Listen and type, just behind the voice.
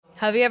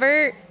Have you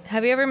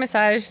ever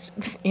massaged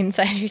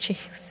inside your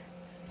cheeks?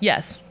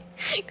 Yes.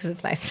 Because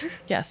it's nice.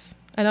 Yes.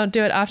 I don't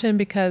do it often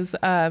because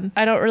I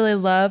don't really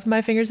love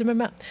my fingers in my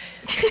mouth.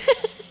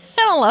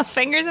 I don't love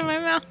fingers in my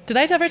mouth. Did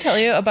I ever tell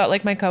you about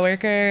like my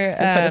coworker? Who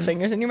put his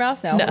fingers in your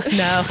mouth? No.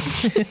 No.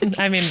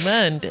 I mean,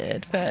 one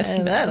did, but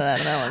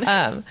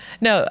no.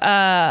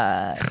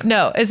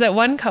 No. Is that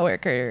one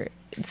coworker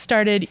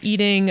started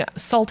eating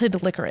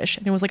salted licorice,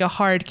 and it was like a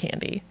hard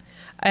candy.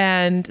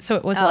 And so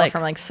it was like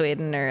from like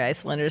Sweden or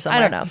Iceland or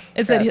somewhere. I don't know.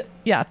 Is that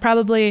yeah,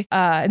 probably.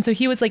 And so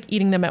he was like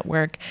eating them at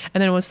work,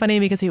 and then it was funny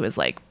because he was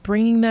like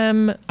bringing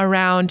them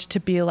around to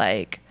be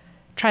like,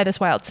 try this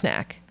wild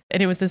snack.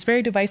 And it was this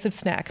very divisive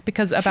snack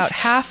because about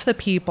half the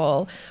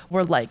people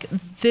were like,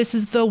 this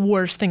is the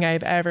worst thing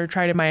I've ever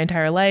tried in my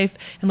entire life,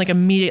 and like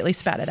immediately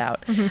spat it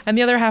out. Mm-hmm. And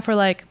the other half were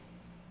like,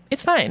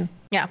 it's fine.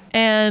 Yeah.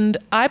 And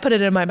I put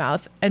it in my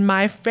mouth, and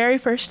my very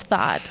first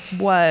thought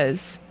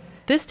was,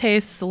 this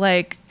tastes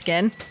like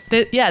skin.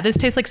 This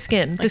tastes like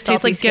skin. This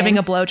tastes like giving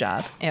a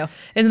blowjob. Ew.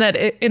 In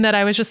that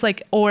I was just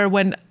like, or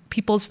when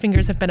people's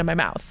fingers have been in my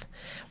mouth,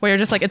 where you're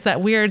just like, it's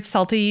that weird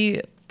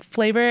salty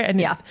flavor.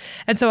 And yeah.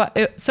 And so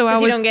I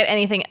was. You don't get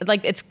anything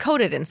like it's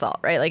coated in salt,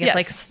 right? Like it's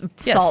like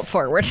salt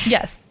forward.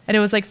 Yes. And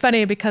it was like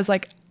funny because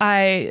like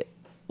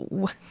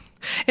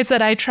it's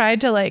that I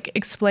tried to like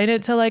explain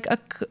it to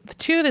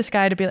to this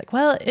guy to be like,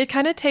 well, it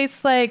kind of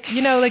tastes like,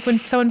 like when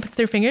someone puts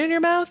their finger in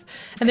your mouth,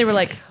 and they were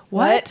like,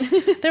 what?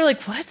 They were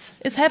like, what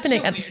is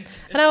happening? So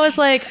and I was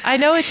like, I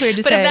know it's weird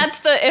to say.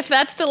 But if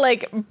that's the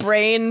like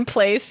brain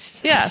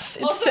place, yes,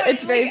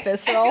 it's very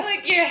visceral. I feel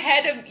like your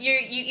head, you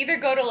either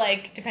go to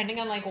like, depending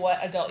on like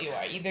what adult you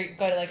are, either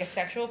go to like a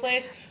sexual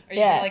place or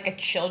you go to like a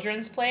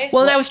children's place.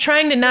 Well, and I was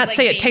trying to not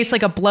say it tastes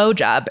like a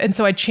blowjob, and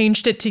so I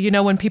changed it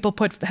to when people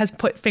put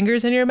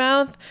fingers in your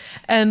mouth,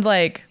 and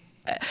like.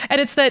 And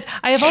it's that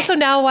I have also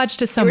now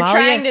watched a Somalia. You were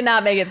trying to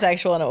not make it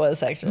sexual, and it was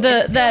sexual.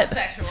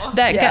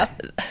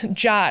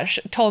 Josh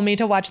told me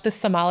to watch the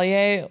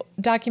sommelier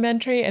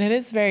documentary, and it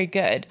is very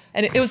good.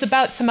 And it was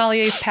about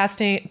sommeliers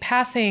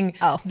passing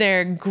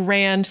their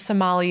grand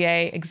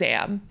sommelier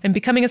exam. And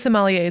becoming a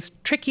sommelier is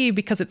tricky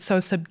because it's so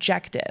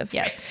subjective.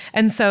 Yes.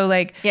 And so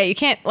you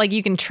can't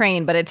you can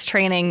train, but it's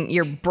training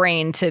your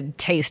brain to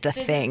taste a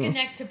thing. Does this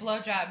connect to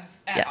blowjobs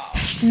at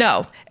all?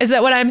 No. Is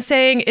that what I'm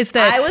saying? Is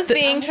that I was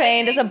being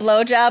trained as a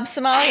blowjob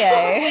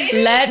sommelier.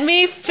 Let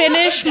me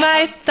finish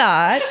my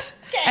thought.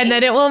 Okay. And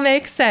then it will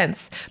make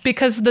sense,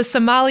 because the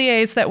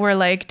sommeliers that were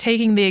like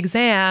taking the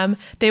exam,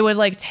 they would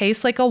like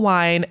taste like a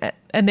wine,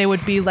 and they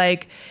would be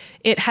like,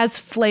 it has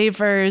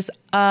flavors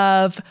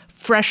of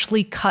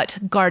freshly cut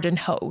garden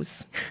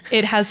hose.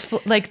 It has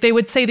they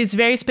would say these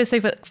very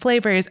specific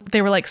flavors.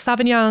 They were like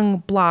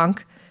Sauvignon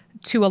Blanc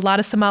to a lot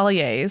of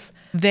sommeliers.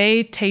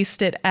 They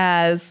taste it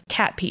as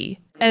cat pee.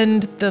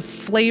 And the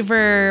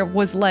flavor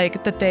was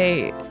like that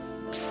they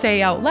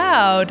say out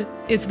loud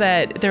is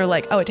that they're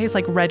like, oh, it tastes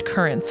like red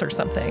currants or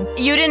something.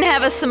 You didn't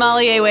have a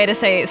sommelier way to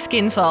say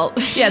skin salt.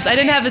 Yes, I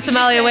didn't have a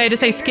sommelier way to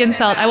say skin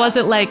salt. I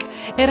wasn't like,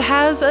 it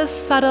has a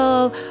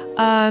subtle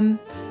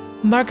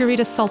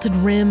margarita salted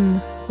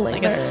rim flavor.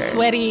 Like a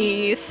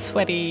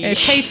sweaty. It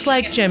tastes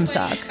like gym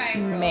sock.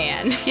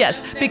 Man.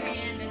 Yes.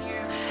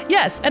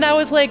 Yes, and I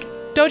was like,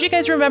 don't you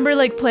guys remember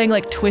like playing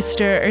like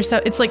Twister or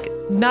so? It's like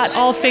not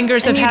all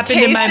fingers have happened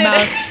in my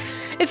mouth.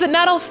 It's that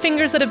not all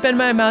fingers that have been in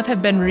my mouth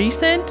have been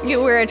recent.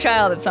 You were a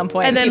child at some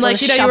point. And then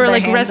like, you were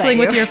like wrestling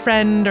with your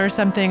friend or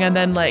something, and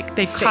then like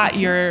they caught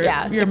your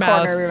mouth.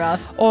 Corner of your mouth.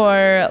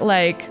 Or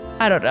like,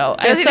 I don't know.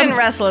 Josie didn't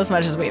wrestle as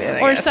much as we did,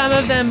 I guess. Some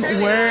of them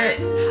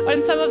were,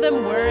 and some of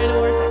them were in a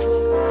more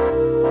sexual.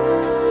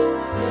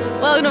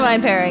 Welcome to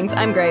Mind Pairings.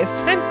 I'm Grace.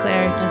 I'm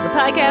Claire. This is a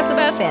podcast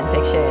about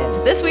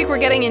fanfiction. This week we're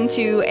getting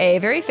into a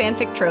very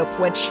fanfic trope,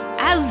 which,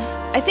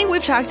 as I think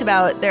we've talked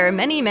about, there are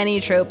many,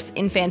 many tropes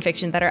in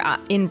fanfiction that are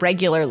in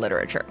regular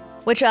literature.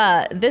 Which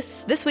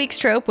this week's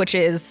trope, which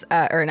is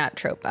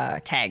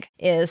tag,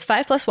 is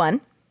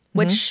 5+1,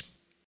 which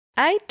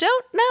I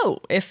don't know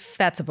if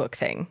that's a book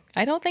thing.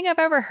 I don't think I've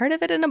ever heard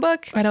of it in a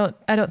book. I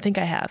don't think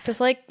I have. Because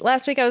like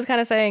last week I was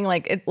kind of saying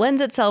like it lends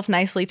itself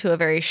nicely to a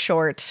very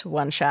short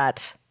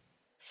one-shot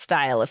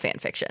style of fan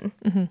fiction.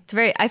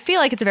 Mm-hmm. I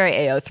feel like it's a very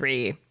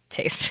AO3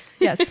 taste.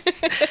 Yes.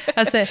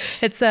 That's it.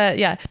 It's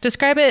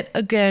describe it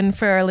again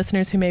for our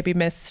listeners who maybe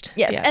missed.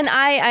 Yes. And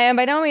I am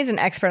by no means an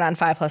expert on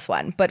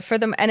 5+1, but for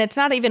them, and it's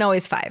not even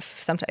always 5.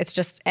 Sometimes it's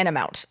just an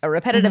amount, a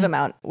repetitive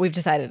amount. We've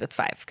decided it's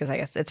 5 because I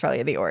guess it's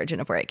probably the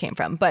origin of where it came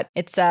from, but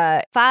it's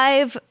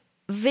 5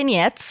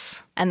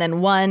 vignettes and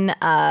then one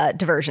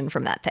diversion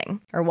from that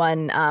thing, or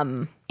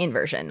one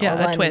inversion, or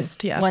one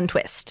twist, one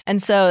twist.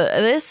 And so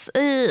this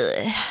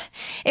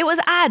it was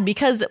odd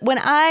because when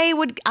I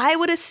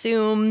would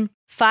assume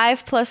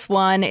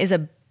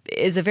 5+1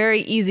 is a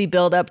very easy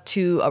build up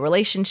to a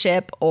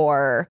relationship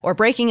or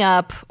breaking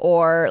up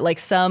or like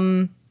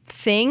some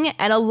thing,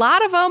 and a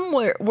lot of them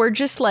were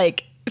just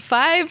like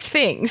 5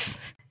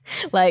 things.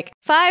 Like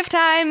 5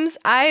 times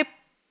I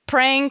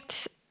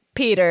pranked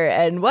Peter,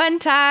 and one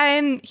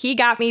time he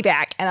got me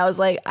back, and I was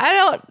like, I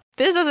don't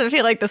this doesn't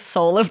feel like the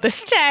soul of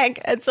this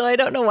tag. And so I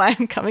don't know why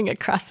I'm coming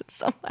across it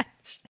so much.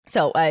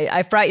 So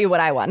I've brought you what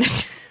I wanted.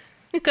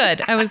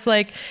 Good. I was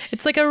like,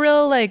 it's like a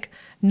real like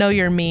know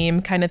your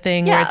meme kind of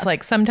thing where it's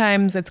like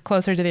sometimes it's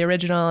closer to the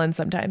original and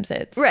sometimes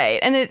it's right.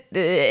 And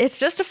it's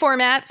just a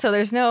format, so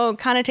there's no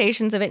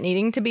connotations of it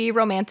needing to be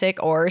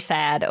romantic or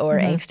sad or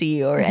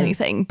angsty or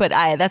anything. But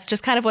that's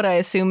just kind of what I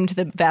assumed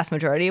the vast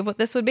majority of what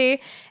this would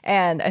be.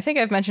 And I think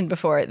I've mentioned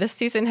before, this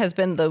season has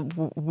been the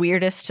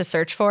weirdest to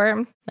search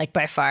for, like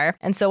by far.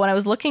 And so when I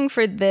was looking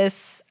for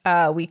this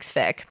week's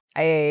fic,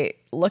 I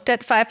looked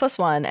at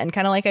 5+1 and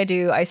kind of like I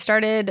do, I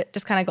started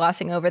just kind of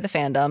glossing over the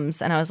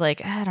fandoms and I was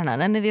like, I don't know,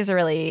 none of these are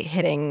really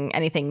hitting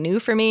anything new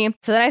for me.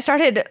 So then I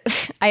started,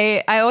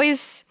 I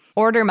always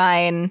order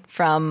mine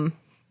from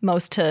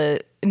most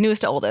to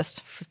newest to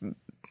oldest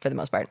for the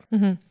most part.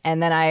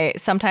 And then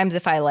sometimes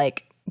if I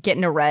like get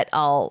in a rut,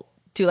 I'll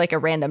do like a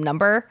random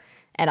number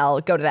and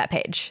I'll go to that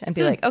page and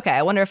be like, okay,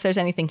 I wonder if there's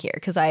anything here.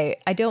 Cause I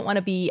want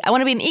to be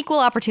an equal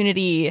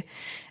opportunity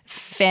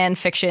fan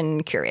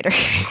fiction curator.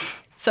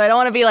 So I don't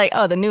want to be like,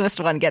 oh, the newest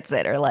one gets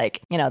it, or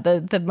like, you know,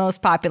 the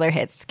most popular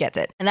hits gets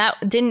it. And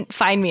that didn't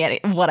find me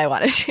what I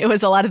wanted. It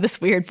was a lot of this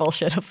weird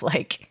bullshit of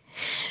like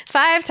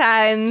 5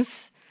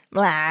 times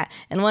blah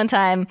and 1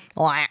 time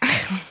blah.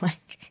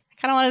 Like, I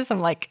kind of wanted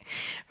some like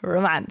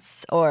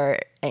romance or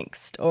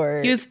angst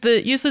or use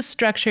the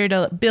structure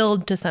to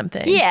build to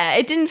something. Yeah,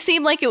 it didn't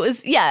seem like it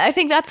was. Yeah, I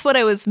think that's what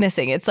I was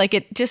missing. It's like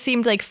it just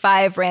seemed like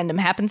 5 random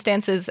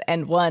happenstances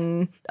and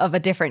 1 of a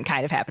different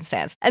kind of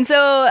happenstance. And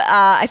so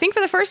I think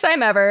for the first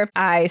time ever,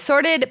 I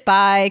sorted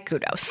by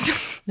kudos.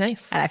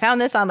 Nice. And I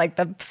found this on like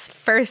the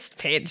first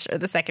page or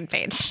the second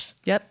page.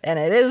 Yep. And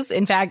it is,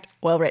 in fact,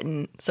 well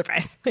written.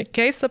 Surprise.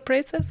 Okay,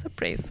 surprise.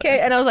 Okay,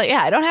 and I was like,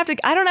 yeah, I don't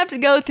have to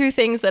go through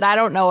things that I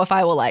don't know if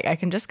I will like. I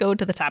can just go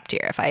to the top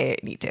tier if I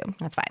need to.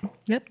 That's fine.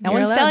 Yep. No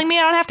one's telling me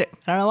I don't have to.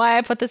 I don't know why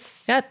I put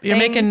this. Yep. You're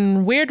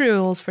making weird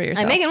rules for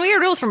yourself. I'm making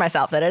weird rules for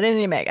myself that I didn't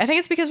even make. I think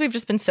it's because we've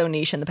just been so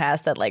niche in the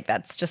past that like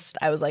that's just,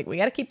 I was like, we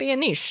got to keep being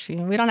niche. You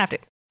know, we don't have to.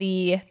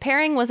 The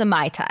pairing was a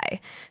Mai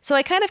Tai. So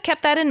I kind of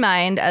kept that in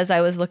mind as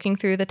I was looking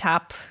through the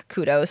top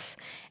kudos.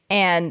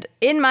 And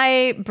in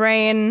my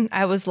brain,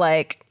 I was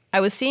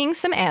seeing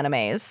some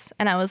animes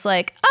and I was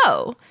like,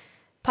 oh,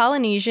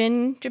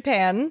 Polynesian,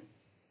 Japan.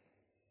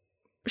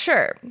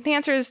 Sure. The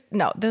answer is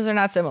no, those are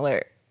not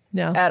similar.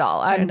 No, at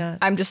all. not.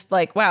 I'm just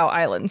like, wow,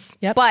 islands.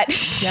 Yep.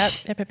 But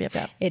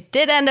Yep. It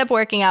did end up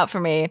working out for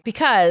me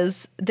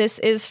because this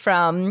is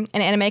from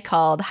an anime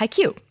called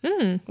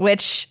Haikyuu,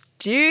 which,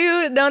 do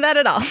you know that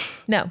at all?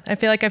 No, I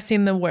feel like I've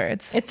seen the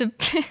words. It's an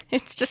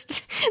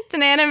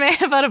anime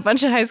about a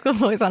bunch of high school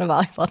boys on a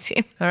volleyball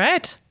team. All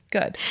right.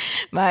 Good.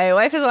 My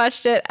wife has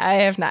watched it. I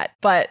have not.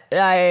 But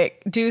I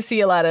do see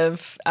a lot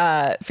of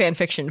fan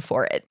fiction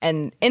for it.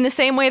 And in the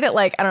same way that,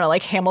 like, I don't know,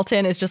 like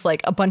Hamilton is just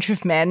like a bunch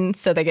of men,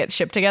 so they get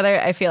shipped together.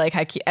 I feel like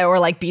or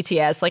like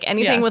BTS, like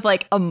anything with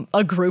like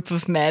a group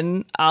of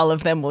men, all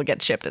of them will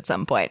get shipped at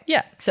some point.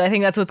 Yeah. So I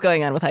think that's what's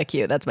going on with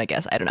Haikyuu. That's my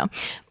guess. I don't know.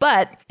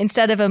 But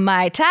instead of a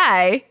Mai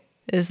Tai,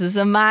 this is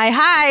a Mai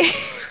Hi.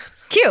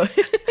 Cute.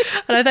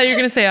 And I thought you were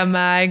going to say, oh,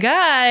 my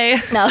guy.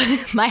 No,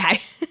 Mai Hi.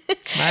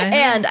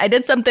 And I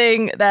did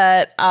something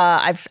that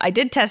I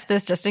did test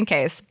this just in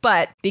case,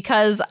 but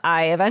because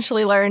I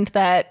eventually learned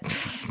that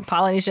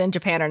Polynesia and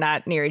Japan are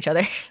not near each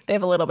other, they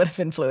have a little bit of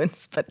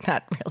influence, but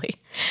not really.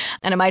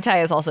 And a Mai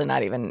Tai is also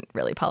not even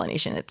really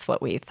Polynesian. It's what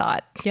we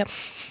thought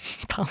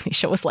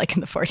Polynesia was like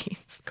in the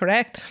 40s.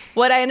 Correct.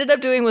 What I ended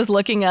up doing was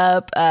looking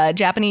up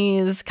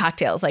Japanese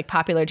cocktails, like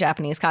popular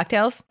Japanese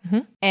cocktails.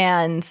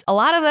 And a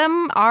lot of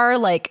them are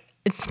like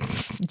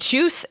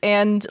juice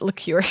and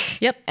liqueur.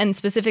 Yep. And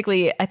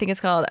specifically, I think it's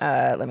called,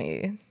 I'm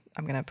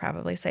going to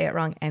probably say it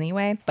wrong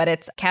anyway, but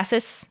it's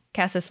cassis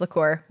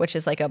liqueur, which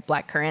is like a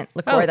blackcurrant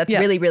liqueur that's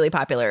really, really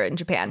popular in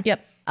Japan. Yep.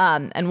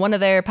 And one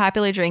of their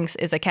popular drinks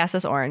is a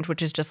cassis orange,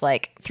 which is just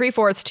like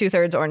 3/4,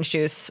 2/3 orange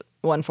juice,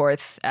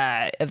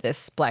 1/4 of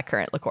this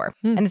blackcurrant liqueur.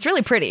 And it's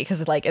really pretty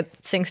because like it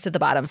sinks to the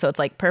bottom. So it's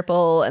like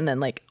purple and then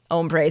like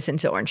ombres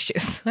into orange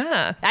juice.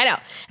 Ah. I know.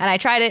 And I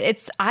tried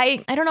it.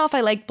 I don't know if I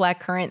like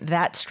blackcurrant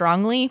that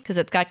strongly because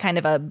it's got kind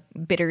of a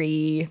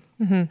bittery,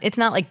 it's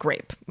not like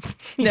grape.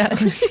 No,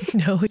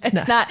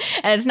 it's not.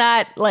 And it's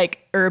not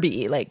like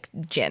herby like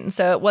gin.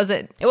 So it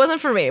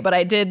wasn't for me, but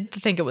I did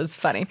think it was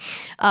funny.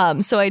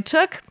 So I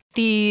took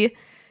the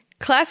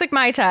classic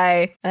Mai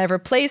Tai and I've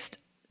replaced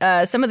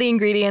some of the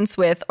ingredients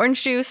with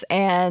orange juice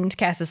and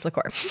cassis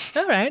liqueur.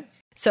 All right.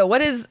 So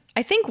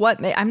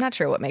I'm not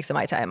sure what makes a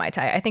Mai Tai a Mai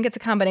Tai. I think it's a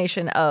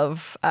combination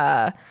of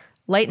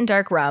light and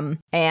dark rum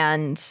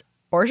and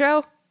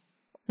orgeat,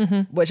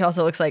 which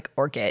also looks like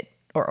orgeat,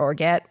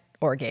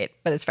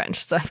 but it's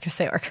French, so I'm going to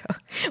say orgeat,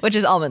 which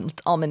is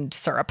almond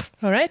syrup.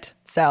 All right.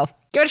 So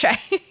give it a try.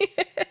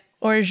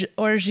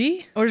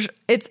 Orgeat?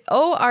 It's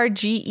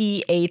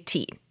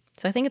Orgeat.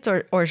 So I think it's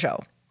orgeat.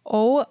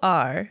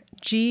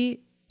 Orgeat.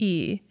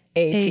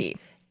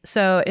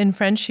 So in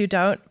French, you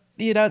don't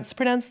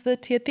pronounce the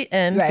T at the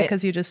end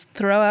because you just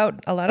throw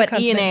out a lot of consonants.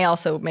 But E and A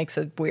also makes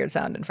a weird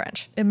sound in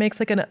French. It makes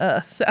like an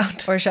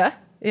sound. Orgeat?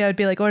 Yeah, it'd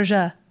be like orge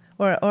or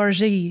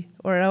orgie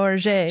or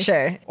orge.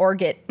 Sure.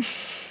 Orgit.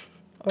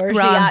 Wrong,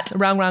 Orgiat.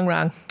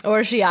 wrong.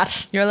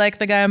 Orgiat. You're like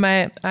the guy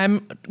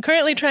I'm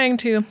currently trying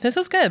to, this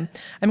is good.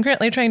 I'm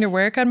currently trying to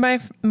work on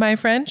my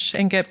French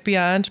and get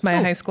beyond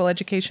my high school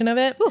education of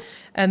it. Ooh.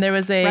 And there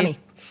was Remy.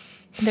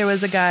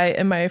 a guy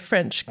in my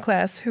French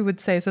class who would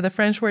say, so the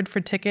French word for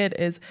ticket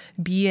is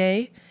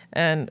billet,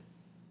 and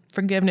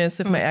forgiveness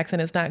if my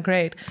accent is not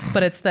great,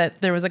 but it's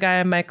that there was a guy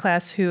in my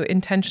class who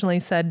intentionally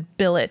said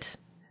billet.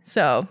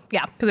 So,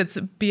 Yeah. because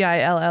it's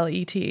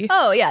billet.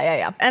 Oh,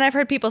 yeah. And I've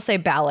heard people say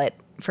ballot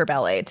for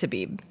ballet to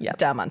be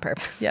dumb on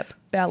purpose. Yep,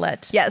 ballet.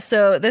 Yeah,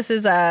 so this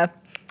is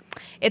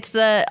it's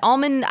the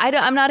almond.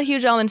 I'm not a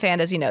huge almond fan,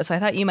 as you know, so I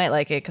thought you might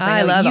like it because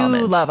I know love you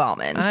almond. love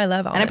almond. I love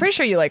And I'm almond. pretty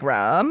sure you like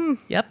rum.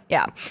 Yep.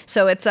 Yeah.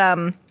 So it's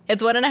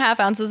 1.5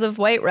 ounces of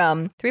white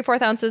rum,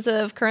 3/4 ounces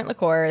of currant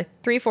liqueur,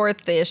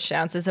 3/4-ish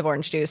ounces of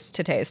orange juice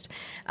to taste,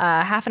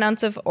 half an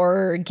ounce of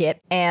orgeat,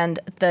 and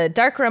the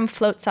dark rum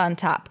floats on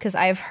top, because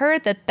I've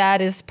heard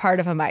that is part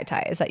of a Mai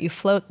Tai, is that you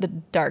float the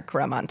dark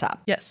rum on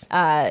top. Yes.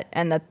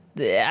 And that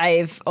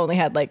I've only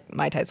had like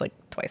Mai Tais like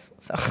twice,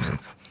 so.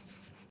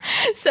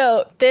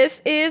 So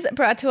this is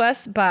brought to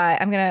us by,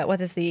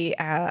 what is the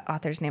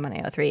author's name on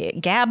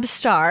AO3? Gab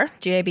Star,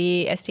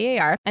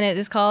 Gabstar, and it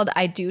is called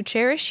I Do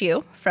Cherish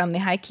You from the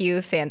Haikyuu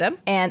fandom.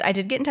 And I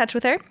did get in touch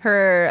with her.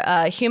 Her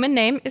human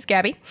name is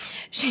Gabby.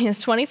 She is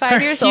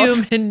 25 years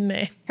old. Human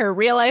name. Her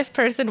real life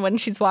person when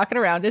she's walking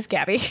around is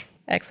Gabby.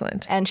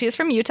 Excellent. And she's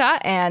from Utah,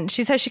 and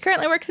she says she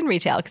currently works in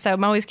retail, because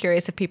I'm always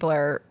curious if people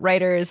are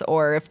writers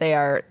or if they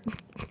are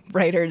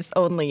writers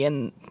only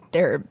in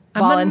their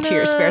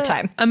volunteer spare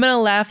time. I'm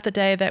gonna laugh the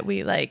day that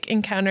we like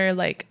encounter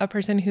like a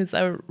person who's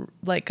a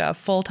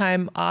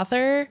full-time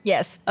author.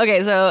 Yes.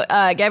 Okay, so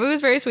Gabby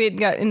was very sweet and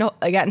got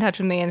in touch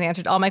with me and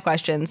answered all my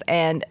questions.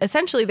 And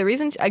essentially the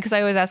reason, because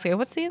I always ask her,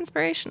 what's the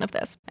inspiration of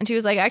this? And she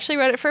was like, I actually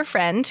wrote it for a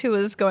friend who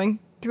was going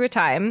through a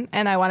time,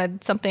 and I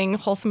wanted something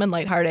wholesome and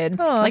lighthearted,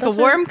 like a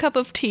warm cup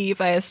of tea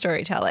via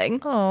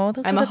storytelling. Oh,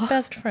 those are the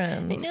best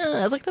friends. I know.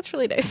 I was like, that's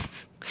really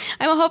nice.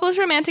 I'm a hopeless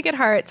romantic at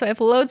heart, so I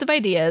have loads of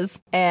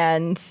ideas.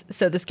 And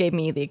so this gave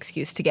me the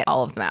excuse to get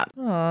all of them out.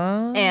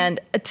 Aww. And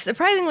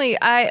surprisingly,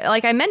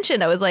 I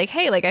mentioned, I was like,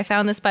 hey, I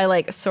found this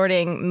by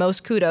sorting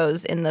most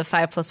kudos in the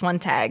 5+1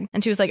 tag.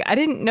 And she was like, I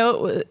didn't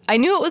know I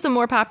knew it was a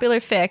more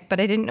popular fic, but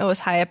I didn't know it was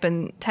high up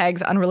in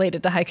tags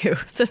unrelated to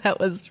haiku. So that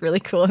was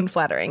really cool and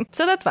flattering.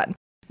 So that's fun.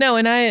 No,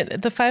 and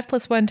the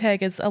 5+1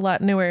 tag is a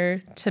lot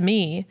newer to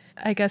me.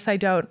 I guess I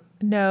don't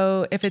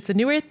know if it's a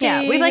newer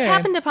thing. Yeah, we've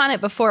happened upon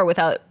it before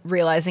without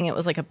realizing it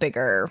was a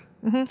bigger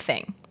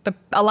thing. But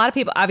a lot of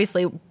people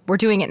obviously were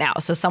doing it now,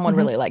 so someone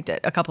really liked it.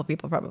 A couple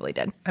people probably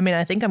did. I mean,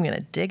 I think I'm gonna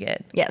dig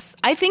it. Yes,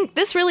 I think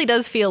this really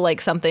does feel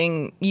like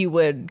something you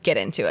would get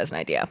into as an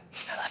idea.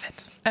 I love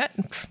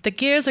it. The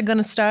gears are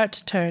gonna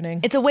start turning.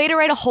 It's a way to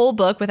write a whole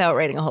book without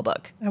writing a whole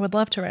book. I would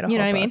love to write a whole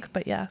know what I book, mean?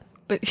 but yeah.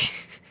 But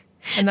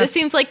And this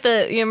seems like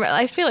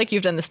I feel like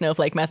you've done the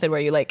snowflake method where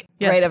you write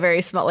a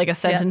very small, a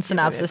sentence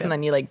synopsis, and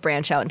then you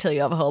branch out until you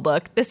have a whole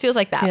book. This feels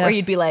like that, where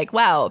you'd be like,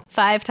 wow,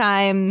 5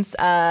 times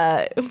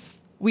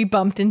we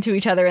bumped into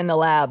each other in the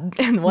lab,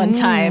 and one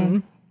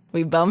time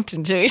we bumped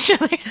into each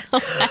other in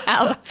the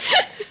lab.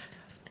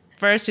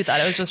 First you thought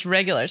it was just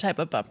regular type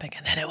of bumping,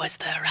 and then it was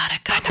the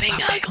erotic bumping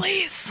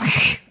uglies.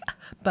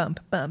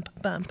 Bump, bump,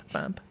 bump,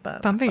 bump,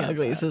 bump. Bumping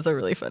uglies is a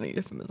really funny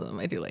euphemism.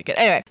 I do like it.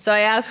 Anyway, so I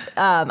asked,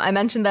 I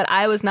mentioned that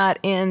I was not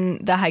in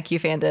the Haikyuu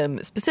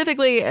fandom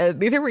specifically,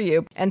 neither were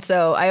you. And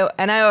so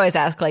I always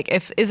ask,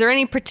 is there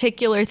any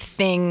particular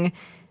thing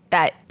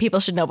that people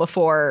should know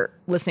before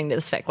listening to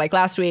this fic? Like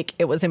last week,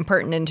 it was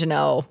impertinent to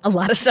know a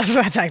lot of stuff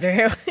about Doctor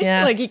Who.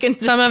 Yeah. You can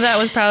Some of that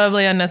was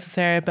probably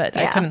unnecessary, but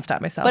I couldn't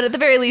stop myself. But at the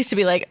very least, to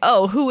be like,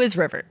 oh, who is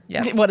River?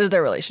 Yeah. What is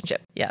their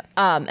relationship? Yeah.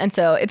 And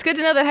so it's good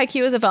to know that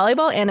Haikyuu is a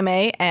volleyball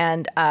anime,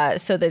 and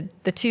so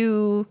the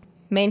two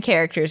main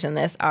characters in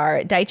this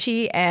are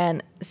Daichi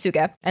and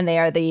Suga, and they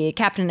are the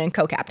captain and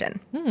co-captain.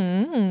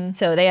 Mm-hmm.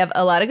 So they have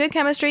a lot of good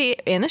chemistry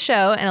in the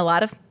show, and a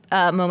lot of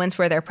moments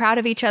where they're proud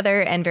of each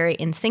other and very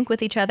in sync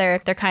with each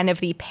other. They're kind of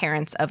the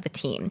parents of the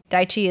team.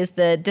 Daichi is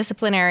the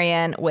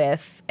disciplinarian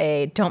with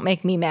a don't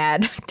make me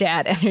mad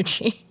dad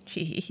energy.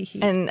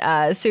 And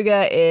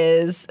Suga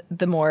is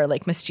the more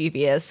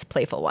mischievous,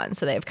 playful one.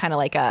 So they have kind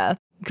of a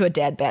good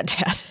dad, bad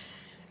dad.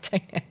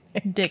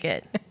 Dig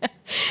it.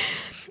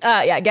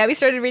 Gabby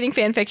started reading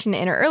fan fiction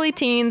in her early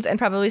teens and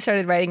probably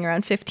started writing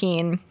around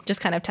 15,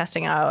 just kind of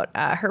testing out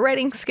her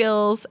writing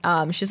skills.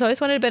 She's always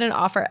wanted to be an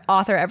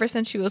author ever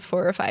since she was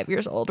 4 or 5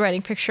 years old,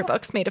 writing picture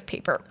books made of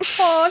paper.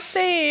 Oh,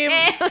 same.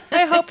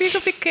 I hope you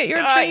can get your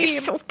dream.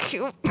 You're so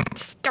cute.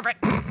 Stop it.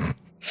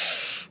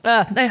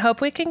 I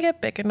hope we can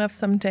get big enough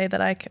someday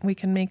that we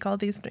can make all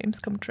these dreams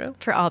come true.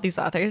 For all these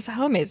authors,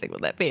 how amazing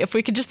would that be if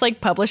we could just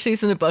publish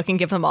these in a book and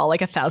give them all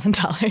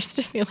 $1,000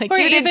 to be like, Or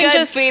you did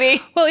good,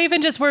 sweetie. Well,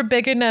 even just we're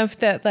big enough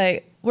that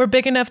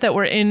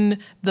we're in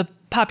the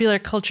popular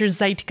culture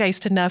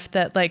zeitgeist enough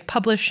that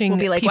publishing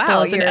We'll be people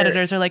wow, and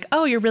editors are like,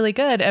 oh, you're really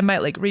good, and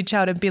might reach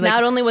out and be like,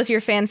 not only was your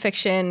fan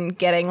fiction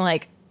getting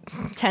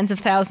tens of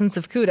thousands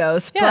of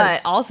kudos,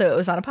 Yes. but also it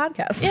was on a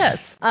podcast.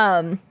 Yes.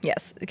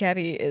 Yes,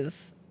 Gabby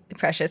is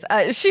precious.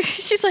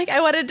 She's like,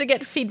 I wanted to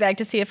get feedback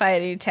to see if I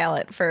had any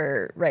talent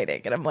for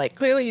writing. And I'm like,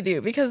 clearly you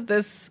do, because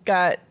this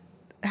got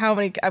how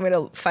many? I'm going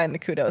to find the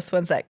kudos.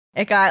 One sec.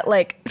 It got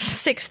like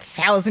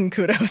 6,000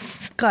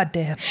 kudos God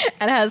damn.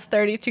 and has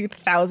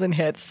 32,000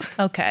 hits.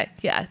 Okay.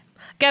 Yeah.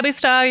 Gabby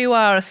Star, you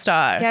are a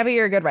star. Gabby,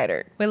 you're a good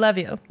writer. We love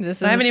you.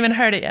 This I is- haven't even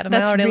heard it yet, and I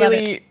That's already love it.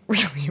 really,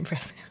 really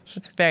impressive.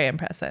 It's very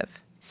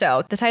impressive.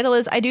 So the title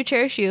is I Do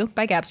Cherish You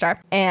by Gabstar.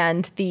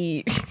 And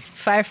the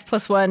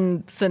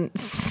 5+1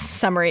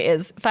 summary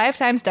is 5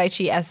 times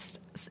Daichi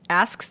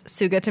asks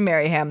Suga to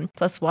marry him,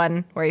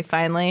 +1 where he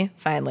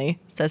finally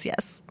says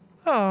yes.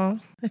 Oh,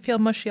 I feel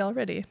mushy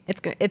already.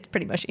 It's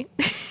pretty mushy.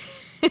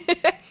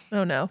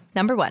 Oh no.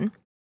 Number 1.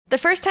 The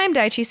first time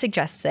Daichi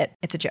suggests it,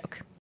 it's a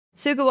joke.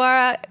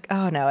 Sugawara,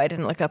 oh no, I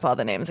didn't look up all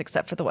the names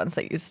except for the ones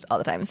that used all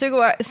the time.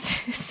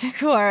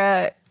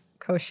 Sugawara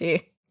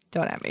Koshi,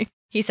 don't at me.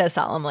 He says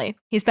solemnly.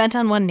 He's bent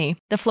on one knee.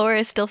 The floor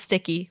is still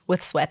sticky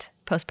with sweat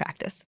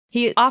post-practice.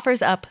 He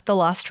offers up the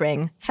lost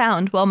ring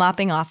found while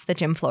mopping off the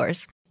gym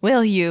floors.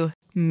 Will you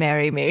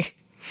marry me?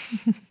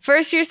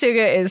 First year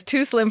Suga is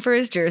too slim for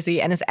his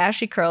jersey and his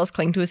ashy curls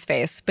cling to his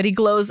face, but he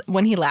glows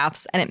when he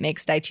laughs and it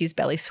makes Daichi's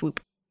belly swoop.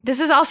 This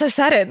is also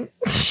sudden,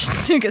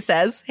 Suga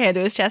says, hand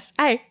to his chest.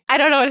 I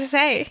don't know what to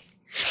say.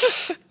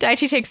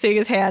 Daichi takes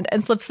Suga's hand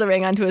and slips the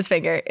ring onto his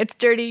finger. It's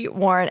dirty,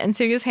 worn, and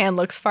Suga's hand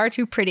looks far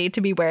too pretty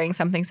to be wearing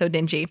something so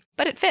dingy,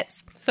 but it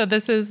fits. So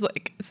this is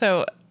like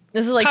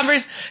This is like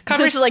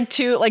this is like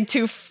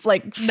two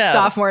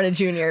sophomore and a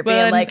junior being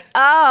Well, like,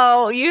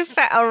 oh, you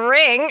found a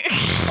ring.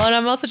 Well, and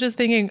I'm also just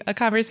thinking a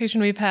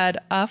conversation we've had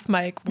off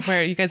mic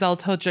where you guys all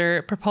told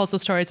your proposal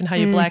stories and how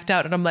you blacked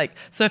out. And I'm like,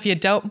 so if you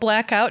don't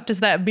black out, does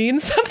that mean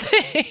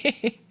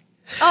something?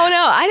 Oh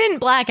no, I didn't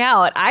black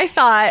out. I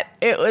thought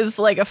it was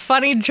like a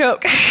funny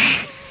joke.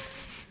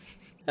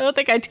 I don't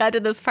think I got to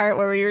this part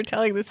where we were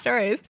telling the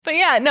stories. But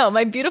yeah, no,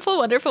 my beautiful,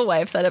 wonderful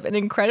wife set up an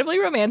incredibly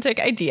romantic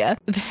idea.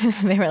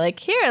 They were like,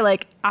 here,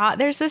 like,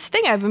 there's this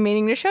thing I've been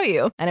meaning to show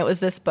you. And it was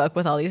this book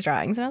with all these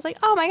drawings. And I was like,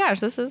 oh my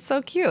gosh, this is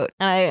so cute.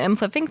 And I am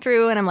flipping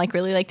through and I'm like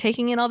really like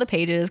taking in all the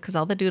pages because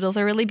all the doodles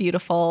are really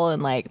beautiful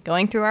and like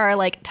going through our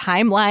like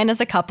timeline as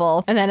a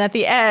couple. And then at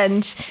the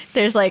end,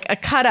 there's like a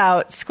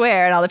cutout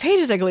square and all the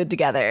pages are glued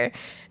together.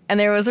 And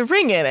there was a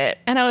ring in it.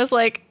 And I was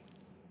like,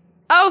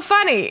 oh,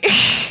 funny.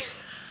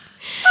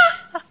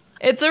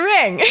 It's a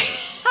ring.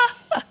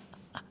 I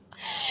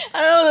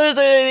don't know if those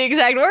are the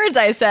exact words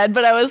I said,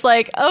 but I was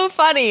like, oh,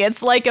 funny.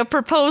 It's like a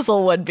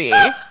proposal would be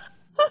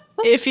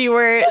if you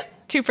were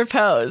to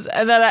propose.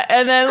 And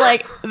then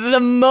like the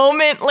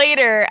moment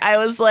later, I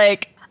was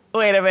like,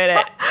 wait a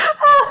minute.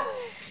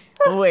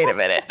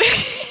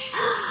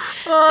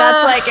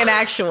 That's like an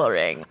actual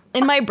ring.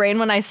 In my brain,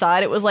 when I saw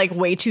it, it was like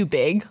way too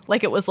big.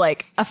 Like it was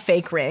like a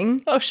fake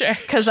ring. Oh, sure.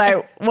 Because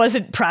I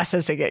wasn't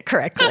processing it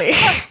correctly.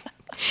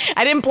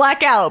 I didn't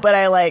black out, but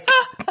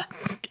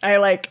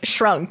I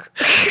shrunk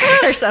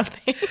or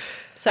something.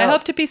 So I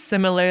hope to be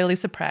similarly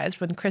surprised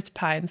when Chris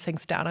Pine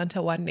sinks down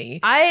onto one knee.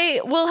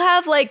 I will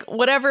have like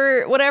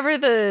whatever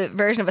the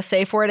version of a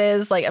safe word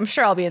is. Like I'm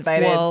sure I'll be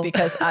invited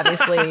because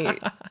obviously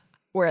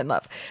we're in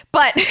love.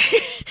 But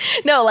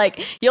no,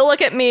 like you'll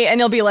look at me and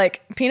you'll be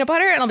like peanut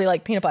butter, and I'll be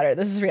like peanut butter.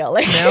 This is real.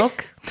 Like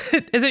Milk?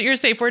 Isn't your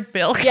safe word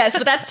milk? Yes,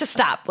 but that's to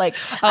stop. Like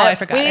I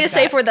forgot. We need a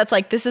safe word that's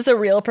like this is a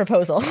real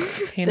proposal.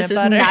 Peanut this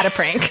butter. is not a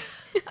prank.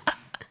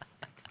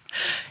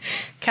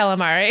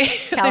 Calamari.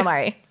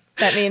 Calamari.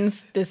 That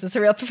means this is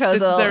a real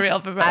proposal. This is a real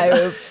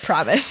proposal. I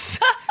promise.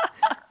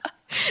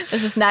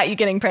 This is not you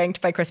getting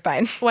pranked by Chris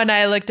Pine. When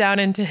I look down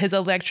into his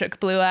electric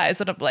blue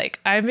eyes and I'm like,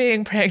 I'm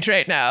being pranked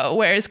right now.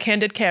 Where's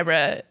candid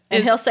camera?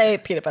 And he'll say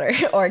peanut butter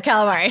or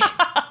calamari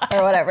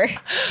or whatever.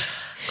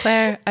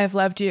 Claire, I've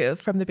loved you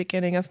from the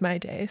beginning of my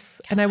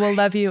days, and I will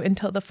love you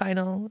until the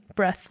final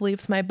breath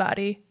leaves my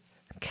body.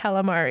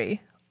 Calamari,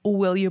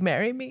 will you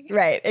marry me?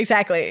 Right,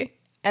 exactly.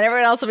 And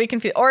everyone else will be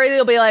confused. Or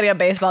you'll be like a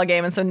baseball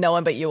game, and so no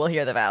one but you will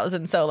hear the vows.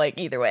 And so, like,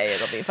 either way,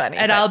 it'll be funny.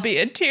 And I'll be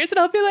in tears, and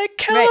I'll be like,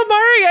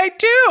 calamari, I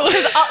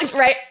do.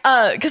 Right.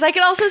 Because I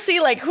could also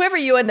see, like, whoever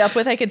you end up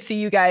with, I could see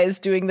you guys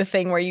doing the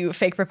thing where you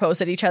fake propose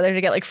at each other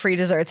to get, like, free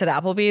desserts at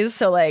Applebee's.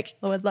 So, like,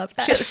 I would love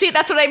that. see,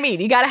 that's what I mean.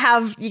 You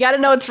gotta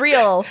know it's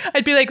real.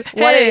 I'd be like,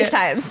 hey. One of these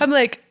times. I'm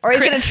like, or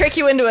he's going to trick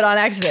you into it on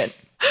accident.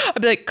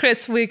 I'd be like,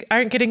 Chris, we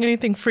aren't getting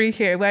anything free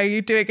here. Why are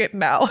you doing it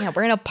now? Yeah,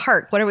 we're in a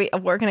park. We're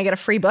going to get a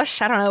free bush?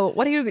 I don't know.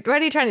 What are you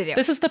trying to do?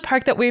 This is the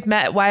park that we've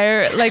met. Why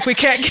are, like, we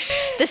can't get,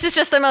 This is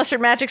just the most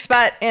magic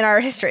spot in our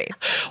history.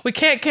 we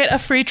can't get a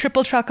free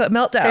triple chocolate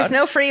meltdown. There's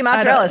no free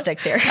mozzarella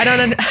sticks here. I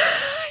don't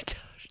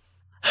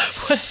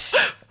I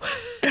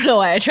don't know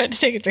why I tried to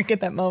take a drink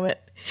at that moment.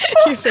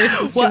 Your face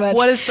is too much.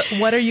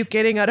 What are you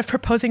getting out of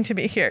proposing to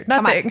me here?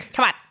 Nothing.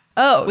 Come on.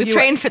 Oh, We've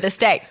trained for this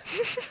day.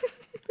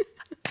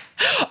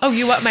 Oh,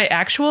 you want my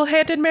actual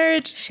hand in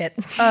marriage? Shit.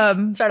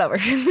 Start over.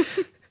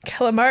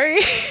 Calamari?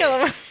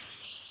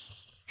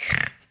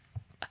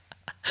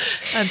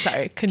 I'm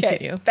sorry.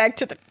 Continue. Okay, back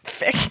to the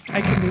perfect.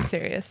 I can be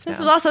serious now.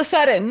 This is also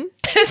sudden.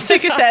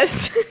 Suga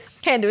says,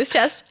 hand to his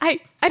chest. I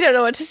don't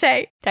know what to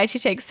say.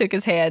 Daichi takes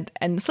Suga's hand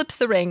and slips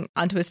the ring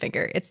onto his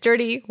finger. It's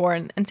dirty,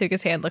 worn, and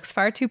Suga's hand looks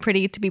far too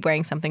pretty to be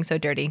wearing something so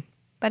dirty,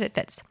 but it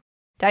fits.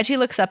 Daichi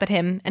looks up at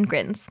him and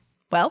grins.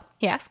 Well,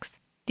 he asks,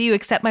 do you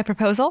accept my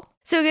proposal?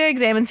 Suga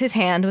examines his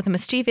hand with a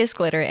mischievous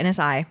glitter in his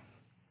eye.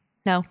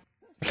 No.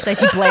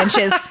 Daichi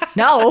blanches.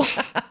 No.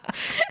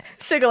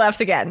 Suga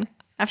laughs again.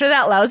 After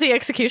that lousy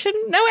execution?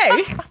 No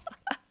way.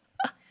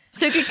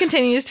 Suga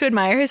continues to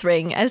admire his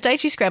ring as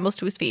Daichi scrambles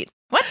to his feet.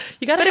 What?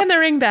 You gotta hand the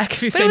ring back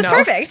if you say no. But it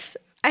was perfect.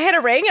 I had a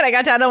ring and I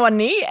got down on one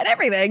knee and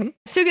everything.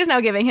 Suga's now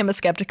giving him a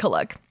skeptical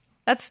look.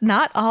 That's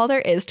not all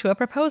there is to a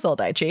proposal,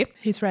 Daichi.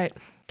 He's right.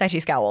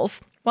 Daichi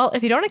scowls. Well,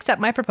 if you don't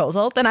accept my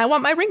proposal, then I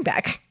want my ring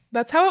back.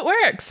 That's how it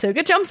works.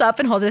 Suga jumps up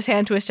and holds his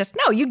hand to his chest.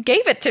 No, you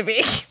gave it to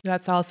me.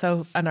 That's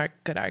also a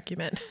good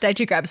argument.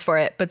 Daichi grabs for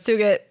it, but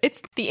Suga,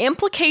 the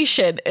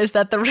implication is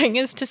that the ring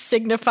is to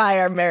signify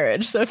our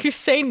marriage. So if you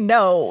say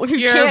no,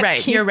 You're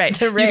right.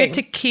 The ring. You get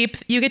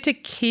to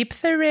keep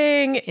the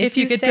ring if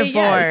you get divorced.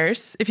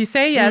 Yes. If you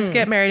say yes,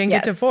 get married and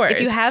get divorced.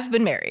 If you have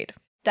been married.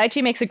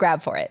 Daichi makes a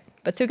grab for it,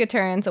 but Suga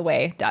turns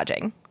away,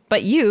 dodging.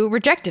 But you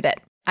rejected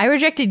it. I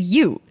rejected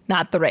you,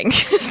 not the ring.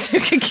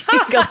 Suga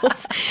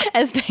giggles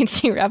as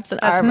Daichi wraps an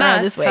arm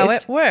around his waist.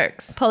 That's not how it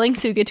works. Pulling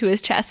Suga to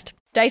his chest.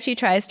 Daichi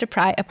tries to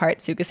pry apart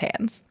Suga's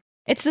hands.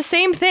 It's the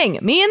same thing.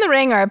 Me and the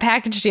ring are a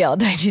package deal,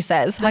 Daichi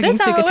says, hugging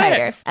Suga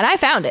tighter. And I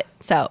found it.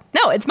 So,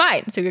 no, it's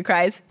mine, Suga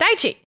cries.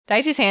 Daichi!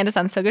 Daichi's hand is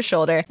on Suga's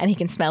shoulder, and he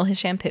can smell his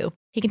shampoo.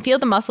 He can feel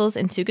the muscles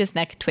in Suga's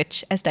neck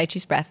twitch as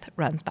Daichi's breath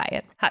runs by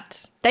it.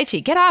 Hot.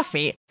 Daichi, get off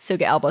me.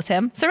 Suga elbows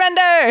him.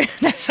 Surrender!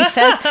 Daichi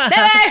says,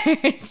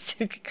 never!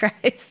 Suga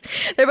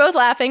cries. They're both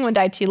laughing when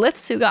Daichi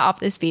lifts Suga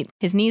off his feet.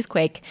 His knees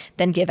quake,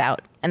 then give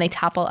out, and they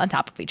topple on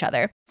top of each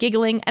other,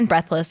 giggling and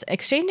breathless,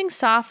 exchanging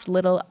soft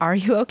little "Are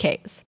you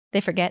okays?" They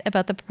forget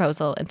about the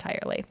proposal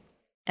entirely.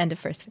 End of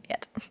first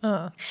vignette.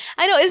 Oh.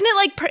 I know, isn't it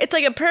like, it's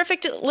like a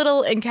perfect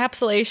little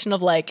encapsulation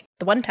of like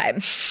the one time.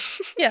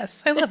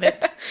 Yes, I love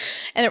it.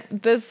 And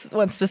this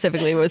one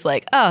specifically was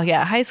like, oh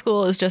yeah, high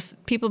school is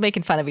just people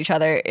making fun of each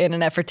other in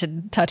an effort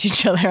to touch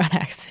each other on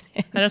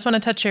accident. I just want to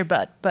touch your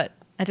butt, but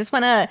I just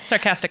want to...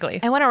 sarcastically.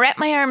 I want to wrap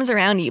my arms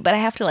around you, but I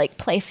have to like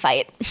play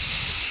fight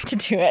to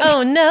do it.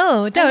 Oh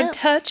no, don't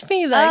touch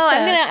me like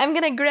that. I'm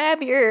gonna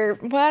grab your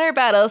water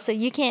bottle so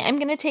you can't... I'm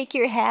gonna take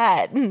your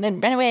hat and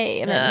then run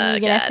away. And then you're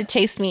gonna have to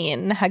chase me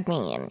and hug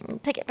me and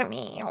take it from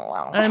me.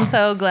 I'm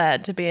so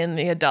glad to be in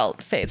the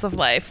adult phase of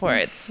life where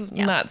it's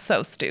not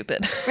so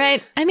stupid.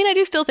 Right? I mean, I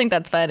do still think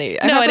that's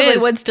funny. I No, it probably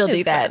is. would still do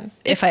It's that fun.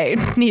 if I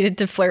needed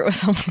to flirt with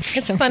someone for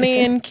It's some funny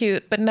reason. and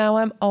cute, but now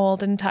I'm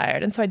old and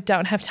tired, and so I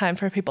don't have time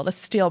for people to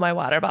steal my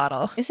water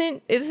bottle.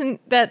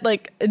 Isn't that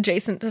like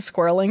adjacent to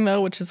squirreling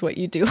though, which is what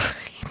you do?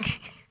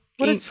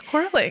 What is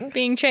squirreling?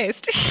 Being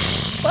chased.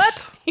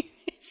 What? You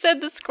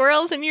said the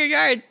squirrels in your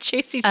yard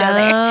chase each other,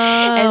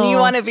 and you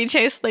want to be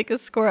chased like a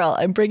squirrel.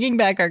 I'm bringing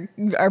back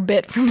our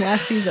bit from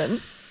last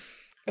season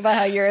about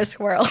how you're a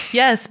squirrel.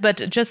 Yes,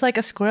 but just like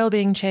a squirrel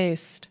being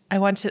chased, I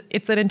want to.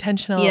 It's an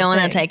intentional. You don't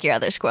want thing. to take your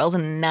other squirrels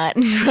and nut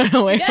and run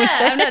away with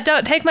it.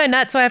 Don't take my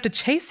nut, so I have to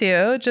chase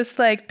you. Just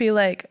like be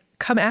like,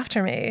 come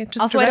after me. Just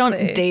Also, directly.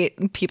 I don't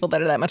date people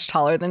that are that much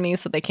taller than me,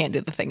 so they can't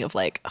do the thing of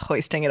like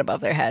hoisting it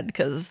above their head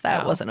because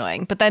that was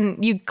annoying. But then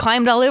you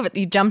climbed all over,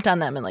 you jumped on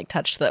them and like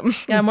touched them.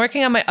 Yeah, I'm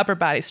working on my upper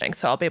body strength,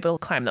 so I'll be able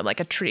to climb them like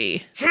a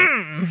tree.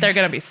 They're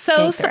gonna be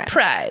so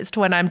surprised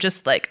when I'm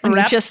just like when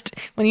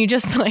you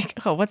just like,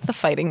 oh, what's the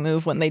fighting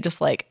move when they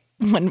just like,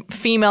 when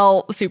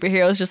female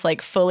superheroes just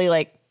like fully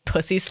like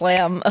pussy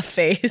slam a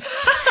face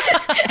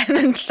and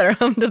then throw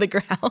them to the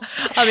ground.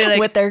 I'll be like,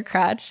 with their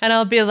crotch. And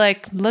I'll be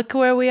like, look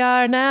where we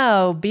are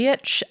now,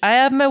 bitch. I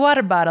have my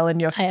water bottle in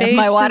your face. I have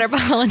my water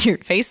bottle and your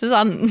face is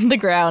on the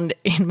ground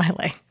in my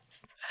legs.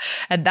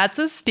 And that's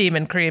a Steam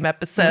and Cream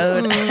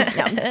episode.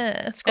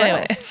 No.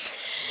 Squirrels. Anyway.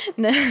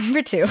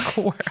 Number 2.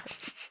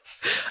 Squirrels.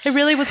 I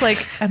really was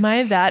like, am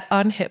I that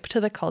unhip to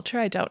the culture?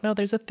 I don't know.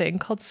 There's a thing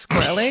called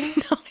squirreling.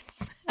 No,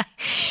 it's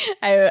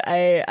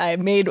I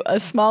made a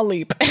small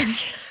leap and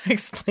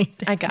explained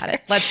it. I got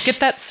it. Let's get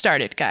that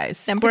started,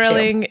 guys. Number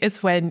 2.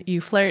 Is when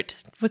you flirt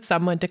with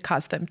someone to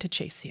cause them to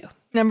chase you.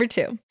 Number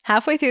 2.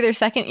 Halfway through their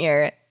second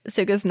year,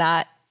 Suga's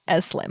not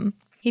as slim.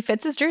 He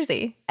fits his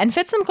jersey and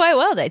fits them quite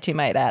well, Daichi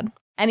might add.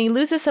 And he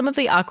loses some of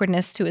the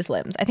awkwardness to his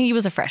limbs. I think he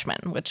was a freshman,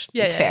 which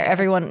is fair. Yeah.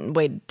 Everyone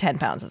weighed 10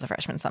 pounds as a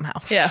freshman somehow.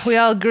 Yeah, we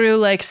all grew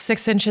like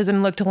 6 inches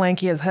and looked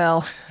lanky as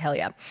hell. Hell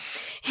yeah.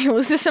 He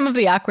loses some of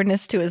the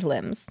awkwardness to his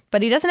limbs,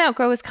 but he doesn't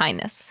outgrow his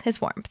kindness, his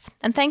warmth.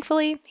 And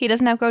thankfully, he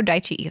doesn't outgrow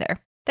Daichi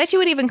either. Daichi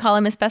would even call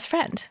him his best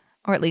friend,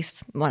 or at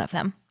least one of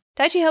them.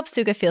 Daichi hopes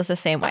Suga feels the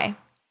same way.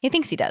 He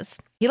thinks he does.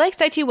 He likes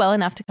Daichi well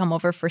enough to come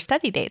over for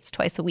study dates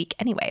twice a week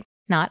anyway.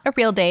 Not a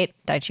real date,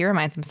 Daichi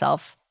reminds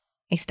himself.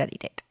 A study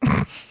date.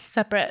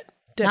 Separate,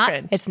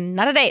 different. It's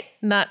not a date.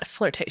 Not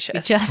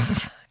flirtatious.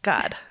 Just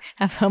God.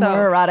 have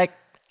homoerotic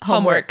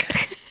homework.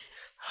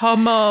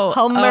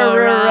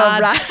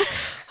 Homoerotic.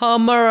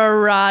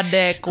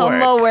 Homoerotic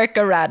work. Homework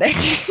erotic.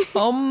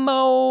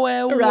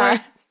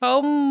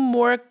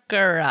 Homework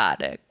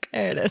erotic.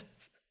 There it is.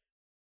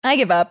 I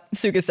give up,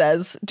 Suga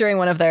says, during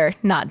one of their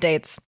not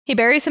dates. He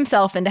buries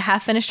himself into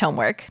half-finished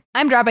homework.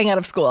 I'm dropping out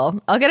of school.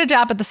 I'll get a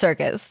job at the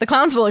circus. The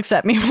clowns will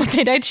accept me, won't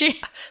they,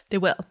 Daichi? They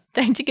will.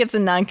 Daichi gives a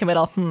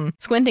non-committal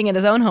squinting at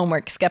his own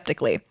homework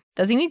skeptically.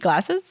 Does he need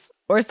glasses?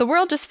 Or is the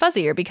world just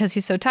fuzzier because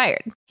he's so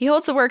tired? He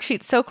holds the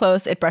worksheet so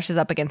close it brushes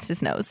up against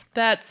his nose.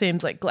 That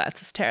seems like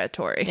glasses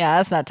territory. Yeah,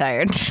 that's not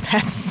tired.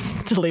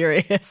 That's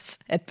delirious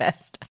at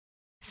best.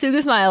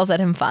 Suga smiles at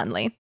him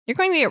fondly. You're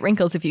going to get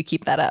wrinkles if you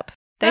keep that up.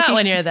 Not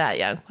when you're that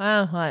young.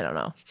 Well, I don't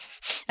know.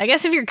 I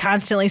guess if you're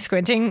constantly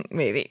squinting,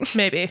 maybe.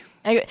 Maybe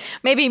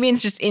Maybe it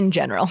means just in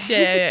general.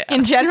 Yeah.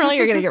 In general,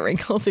 you're going to get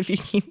wrinkles if you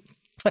keep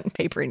putting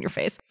paper in your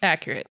face.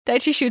 Accurate.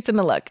 Daichi shoots him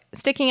a look,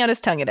 sticking out his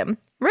tongue at him.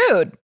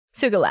 Rude.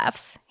 Suga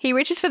laughs. He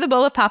reaches for the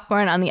bowl of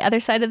popcorn on the other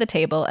side of the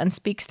table and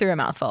speaks through a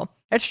mouthful.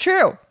 It's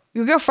true.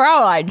 You go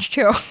Fraulein,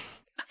 too.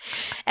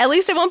 At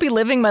least I won't be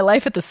living my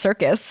life at the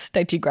circus,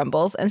 Daichi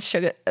grumbles, and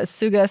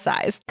Suga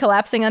sighs,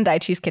 collapsing on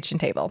Daichi's kitchen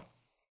table.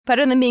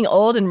 Better than being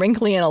old and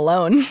wrinkly and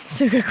alone,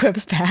 Suga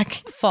quips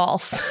back.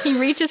 False. He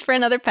reaches for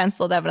another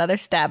pencil to have another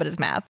stab at his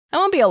mouth. I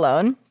won't be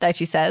alone,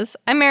 Daichi says.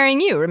 I'm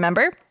marrying you,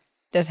 remember?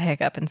 There's a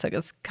hiccup in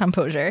Suga's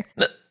composure.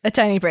 A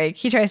tiny break.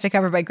 He tries to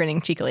cover by grinning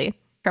cheekily.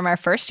 From our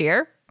first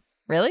year?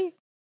 Really?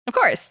 Of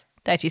course,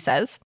 Daichi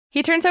says.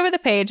 He turns over the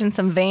page in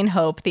some vain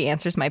hope the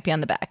answers might be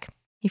on the back.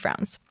 He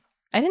frowns.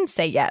 I didn't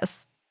say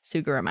yes,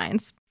 Suga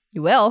reminds.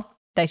 You will,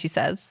 Daichi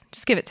says.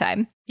 Just give it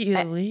time. You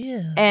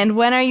will. And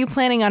when are you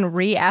planning on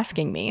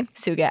re-asking me?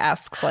 Suga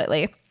asks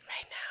slightly. Right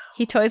now.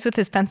 He toys with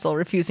his pencil,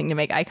 refusing to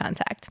make eye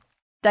contact.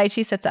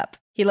 Daichi sits up.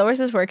 He lowers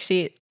his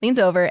worksheet, leans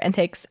over, and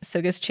takes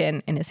Suga's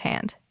chin in his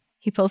hand.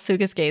 He pulls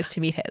Suga's gaze to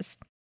meet his.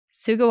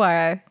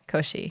 Sugawara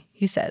Koshi,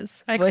 he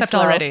says. I accept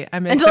already.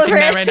 I'm accepting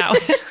that right now.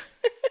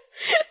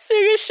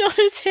 Suga's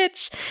shoulders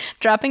hitch,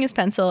 dropping his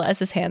pencil as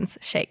his hands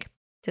shake.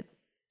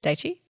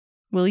 Daichi?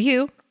 Will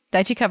you?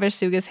 Daichi covers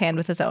Suga's hand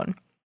with his own.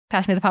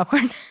 Pass me the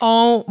popcorn.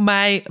 Oh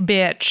my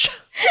bitch.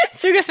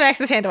 Suga smacks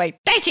his hand away.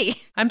 Daichi!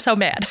 I'm so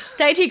mad.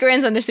 Daichi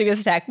grins under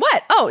Suga's attack.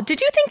 What? Oh,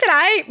 did you think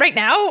that right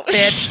now?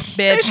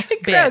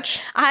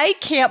 Bitch. I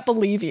can't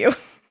believe you.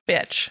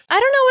 Bitch. I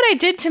don't know what I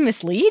did to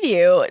mislead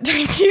you.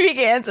 Daichi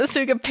begins as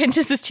Suga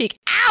pinches his cheek.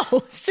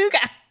 Ow!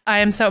 Suga! I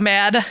am so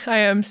mad. I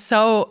am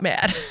so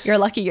mad. You're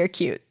lucky you're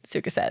cute,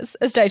 Suga says,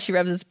 as Daichi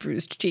rubs his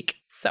bruised cheek.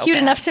 So cute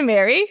bad. enough to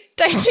marry?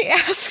 Daichi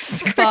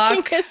asks,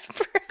 cracking his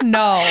brow.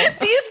 No.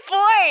 These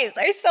boys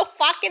are so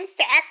fucking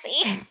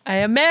sassy. I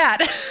am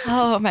mad.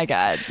 Oh my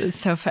God, it's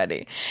so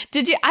funny.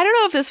 I don't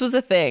know if this was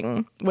a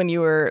thing when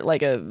you were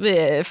like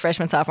a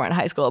freshman, sophomore in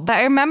high school, but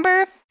I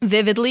remember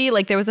vividly,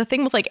 like there was a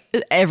thing with like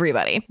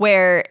everybody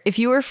where if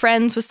you were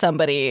friends with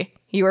somebody,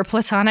 you were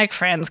platonic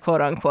friends,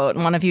 quote unquote,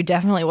 and one of you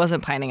definitely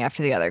wasn't pining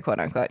after the other, quote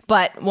unquote.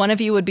 But one of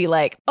you would be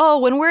like, oh,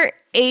 when we're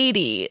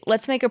 80,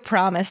 let's make a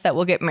promise that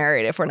we'll get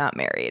married if we're not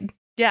married.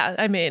 Yeah,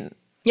 I mean,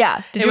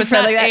 yeah. It was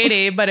not like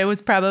 80, but it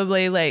was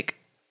probably like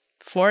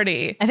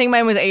 40. I think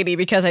mine was 80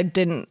 because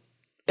it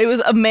was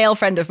a male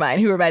friend of mine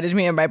who reminded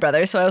me of my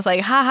brother. So I was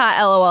like,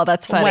 haha, lol,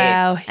 that's funny.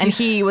 Wow. And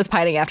he was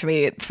pining after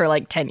me for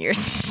like 10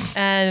 years.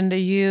 And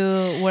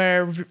you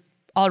were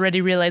already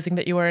realizing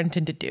that you were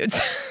intended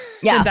dudes.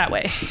 Yeah. In that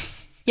way.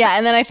 Yeah.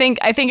 And then I think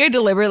I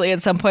deliberately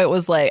at some point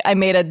was like, I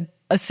made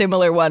a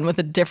similar one with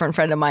a different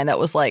friend of mine that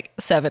was like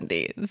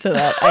 70. So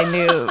that I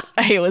knew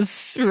I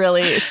was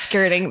really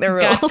skirting the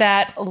rules. Got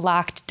that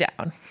locked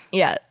down.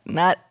 Yeah.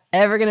 Not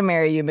ever going to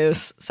marry you,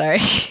 Moose. Sorry.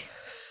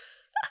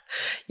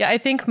 Yeah, I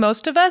think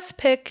most of us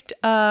picked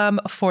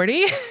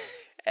 40.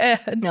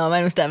 No,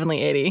 mine was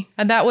definitely 80.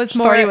 And that was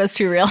more 40 was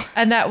too real.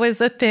 And that was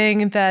a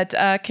thing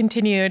that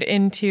continued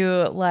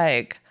into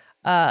like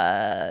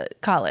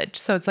college.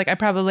 So it's like I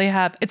probably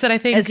have it's that I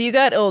think as you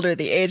got older,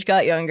 the age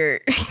got younger.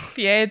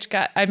 The age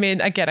got I mean,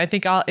 again, I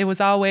think it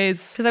was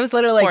always because I was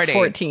literally 40. like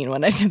 14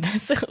 when I did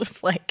this. So it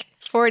was like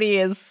 40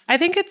 is I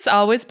think it's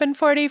always been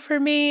 40 for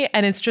me,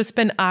 and it's just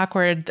been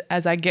awkward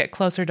as I get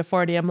closer to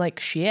 40. I'm like,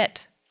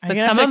 shit. But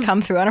some have to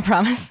come through on a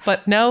promise.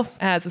 But no,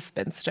 as a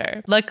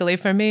spinster. Luckily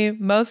for me,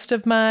 most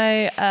of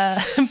my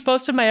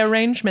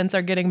arrangements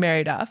are getting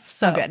married off.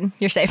 So good.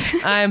 You're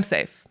safe. I'm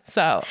safe.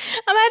 So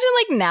imagine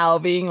like now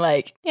being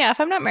like, yeah,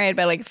 if I'm not married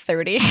by like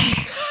 30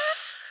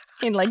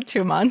 in like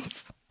 2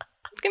 months,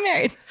 let's get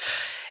married.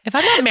 If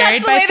I'm not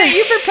married That's by the way that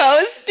you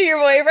propose to your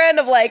boyfriend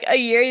of like a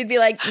year, you'd be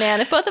like, man,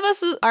 if both of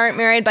us aren't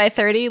married by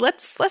 30,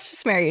 let's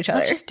just marry each other.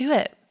 Let's just do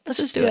it. Let's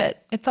just do it.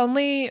 It's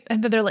only,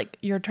 and then they're like,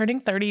 you're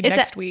turning 30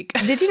 next week.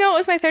 Did you know it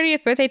was my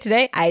 30th birthday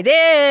today? I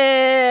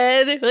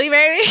did. Will you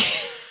marry me?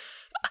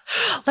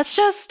 Let's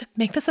just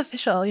make this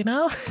official, you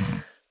know?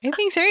 Are you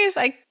being serious?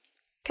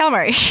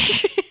 Calamari.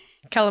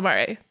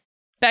 Calamari.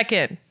 Back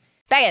in.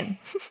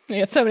 We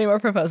got so many more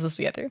proposals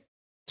to get through.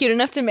 Cute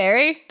enough to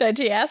marry?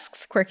 Daichi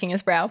asks, quirking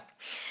his brow.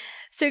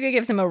 Suga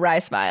gives him a wry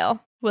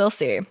smile. We'll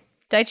see.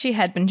 Daichi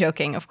had been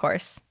joking, of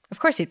course. Of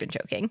course he'd been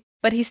joking.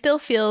 But he still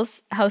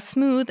feels how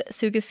smooth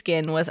Suga's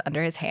skin was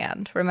under his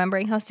hand,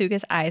 remembering how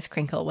Suga's eyes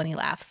crinkle when he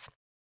laughs.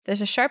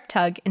 There's a sharp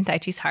tug in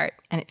Daichi's heart,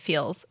 and it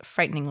feels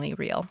frighteningly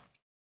real.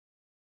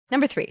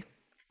 Number 3.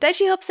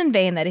 Daichi hopes in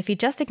vain that if he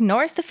just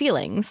ignores the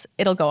feelings,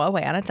 it'll go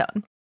away on its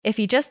own. If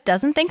he just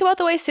doesn't think about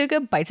the way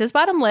Suga bites his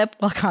bottom lip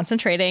while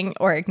concentrating,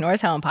 or ignores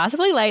how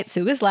impossibly light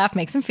Suga's laugh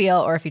makes him feel,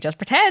 or if he just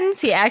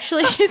pretends he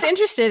actually is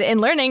interested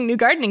in learning new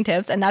gardening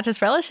tips and not just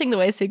relishing the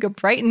way Suga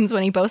brightens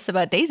when he boasts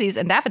about daisies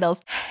and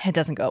daffodils, it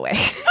doesn't go away.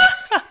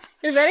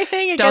 If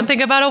anything, don't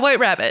think about a white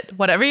rabbit.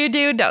 Whatever you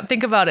do, don't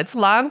think about its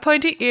long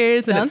pointy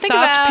ears and its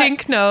soft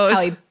pink nose.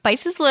 How he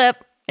bites his lip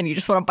and you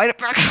just want to bite it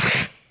back.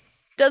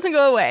 Doesn't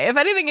go away. If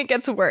anything, it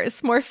gets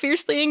worse, more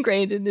fiercely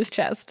ingrained in his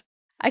chest.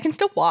 I can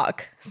still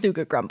walk,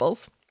 Suga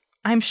grumbles.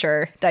 I'm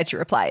sure, Daichi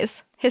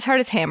replies. His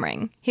heart is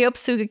hammering. He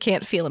hopes Suga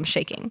can't feel him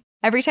shaking.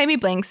 Every time he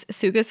blinks,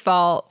 Suga's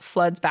fall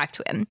floods back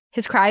to him.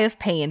 His cry of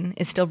pain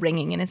is still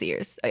ringing in his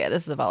ears. Oh yeah,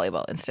 this is a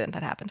volleyball incident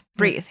that happened.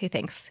 Breathe, he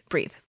thinks.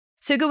 Breathe.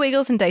 Suga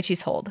wiggles in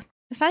Daichi's hold.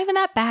 It's not even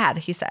that bad,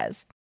 he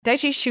says.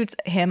 Daichi shoots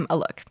him a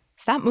look.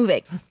 Stop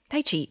moving.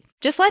 Daichi,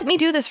 just let me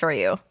do this for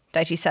you,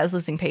 Daichi says,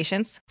 losing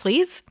patience.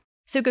 Please?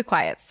 Suga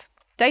quiets.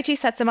 Daichi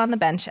sets him on the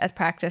bench as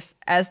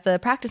the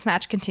practice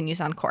match continues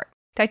on court.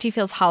 Daichi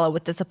feels hollow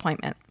with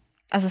disappointment.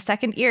 As a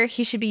second year,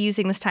 he should be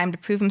using this time to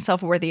prove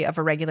himself worthy of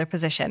a regular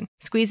position,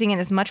 squeezing in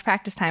as much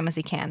practice time as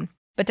he can.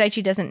 But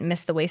Daichi doesn't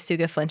miss the way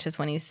Suga flinches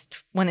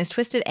when his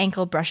twisted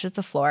ankle brushes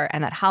the floor,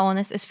 and that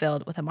hollowness is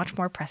filled with a much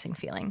more pressing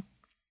feeling.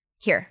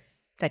 Here,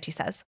 Daichi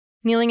says,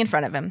 kneeling in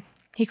front of him.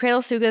 He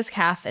cradles Suga's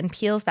calf and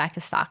peels back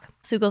his sock.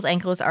 Suga's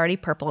ankle is already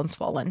purple and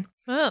swollen.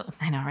 Oh.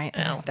 I know, right?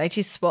 Oh.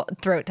 Daichi's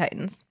throat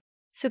tightens.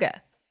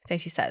 Suga,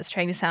 Daichi says,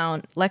 trying to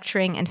sound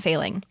lecturing and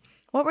failing.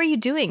 What were you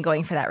doing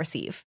going for that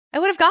receive? I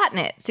would have gotten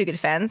it, Suga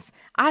defends.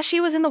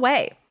 Ashi was in the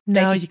way.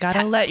 No, Daichi you gotta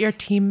tuts. let your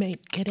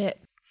teammate get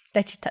it.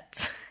 Daichi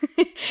tuts.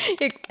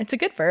 It's a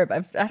good verb.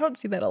 I don't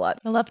see that a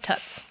lot. I love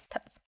tuts.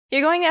 Tuts.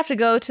 You're going to have to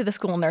go to the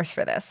school nurse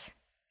for this.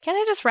 Can't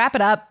I just wrap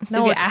it up?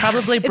 No, Suga it's asks.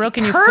 probably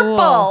broken, It's you fool.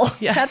 purple.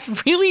 Yeah.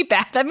 That's really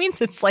bad. That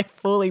means it's like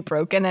fully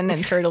broken and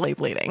internally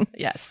bleeding.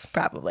 Yes.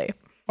 Probably.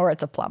 Or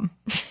it's a plum.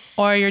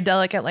 Or you're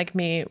delicate like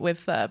me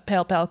with a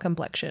pale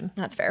complexion.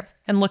 That's fair.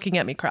 And looking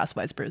at me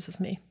crosswise bruises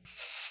me.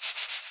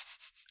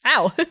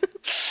 Ow.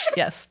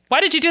 Yes.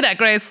 Why did you do that,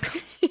 Grace?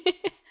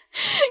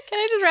 Can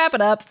I just wrap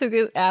it up?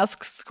 Suga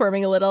asks,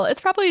 squirming a little.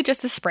 It's probably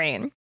just a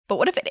sprain. But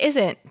what if it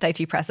isn't?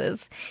 Daichi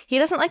presses. He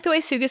doesn't like the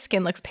way Suga's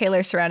skin looks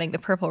paler surrounding the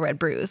purple-red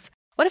bruise.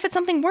 What if it's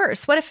something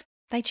worse? What if...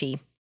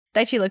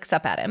 Daichi looks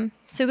up at him.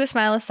 Suga's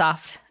smile is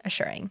soft,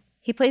 assuring.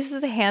 He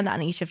places a hand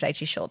on each of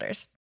Daichi's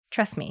shoulders.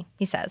 Trust me,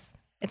 he says.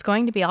 It's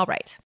going to be all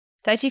right.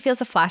 Daichi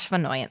feels a flash of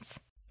annoyance.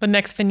 The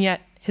next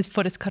vignette, his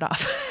foot is cut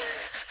off.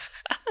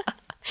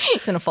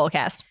 He's in a full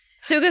cast.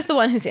 Suga's the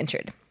one who's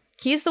injured.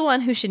 He's the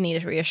one who should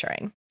need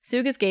reassuring.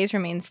 Suga's gaze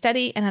remains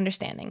steady and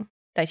understanding.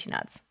 Daichi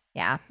nods.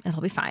 Yeah,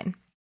 it'll be fine.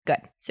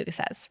 Good, Suga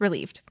says,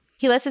 relieved.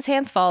 He lets his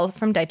hands fall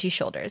from Daichi's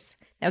shoulders.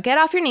 Now get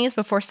off your knees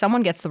before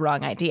someone gets the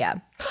wrong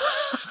idea.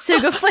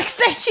 Suga flicks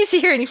Daichi's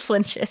ear and he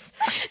flinches.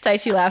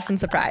 Daichi laughs in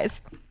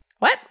surprise.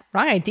 What?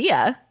 Wrong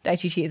idea?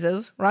 Daichi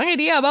teases. Wrong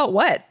idea about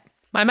what?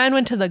 My mind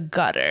went to the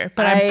gutter,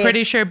 but I'm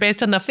pretty sure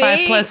based on the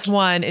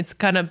 5+1, it's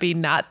gonna be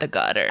not the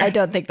gutter. I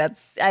don't think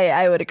that's...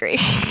 I would agree.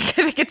 I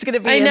think it's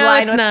gonna be I in know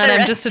line it's with not. the I'm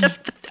rest just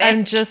of the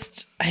thing.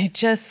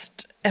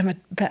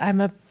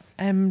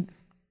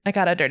 I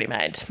got a dirty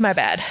mind. My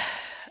bad.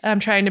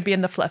 I'm trying to be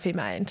in the fluffy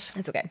mind.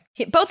 It's okay.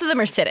 Both of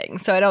them are sitting,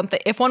 so I don't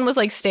think... If one was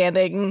like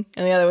standing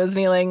and the other was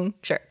kneeling,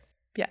 sure.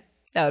 Yeah.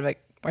 That would make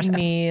more sense.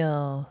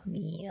 Kneel.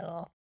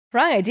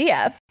 Wrong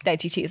idea,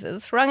 Daichi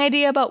teases. Wrong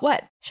idea about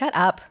what? Shut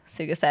up,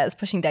 Suga says,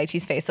 pushing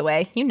Daichi's face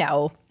away. You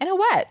know. I know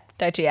what?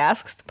 Daichi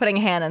asks, putting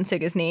a hand on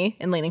Suga's knee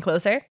and leaning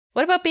closer.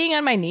 What about being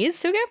on my knees,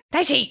 Suga?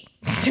 Daichi!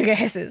 Suga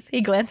hisses.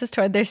 He glances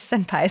toward their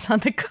senpais on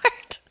the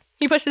court.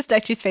 He pushes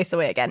Daichi's face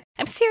away again.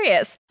 I'm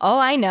serious. Oh,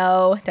 I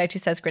know, Daichi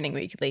says, grinning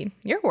weakly.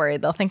 You're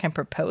worried they'll think I'm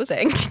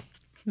proposing.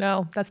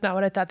 No, that's not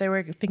what I thought they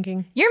were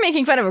thinking. You're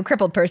making fun of a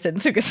crippled person,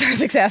 Suga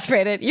says,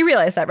 exasperated. You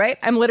realize that, right?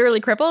 I'm literally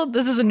crippled?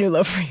 This is a new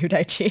low for you,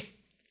 Daichi.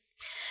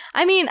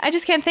 I mean, I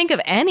just can't think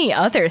of any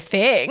other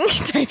thing,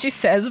 Daichi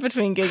says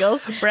between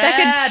giggles,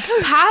 that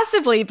could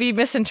possibly be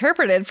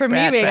misinterpreted for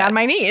me being on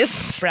my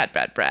knees.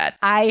 Brat.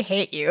 I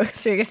hate you,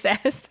 Suga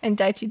says, and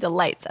Daichi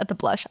delights at the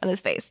blush on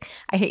his face.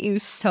 I hate you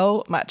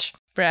so much.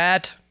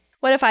 Brat.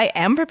 What if I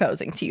am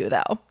proposing to you,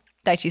 though?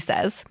 Daichi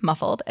says,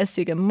 muffled, as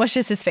Suga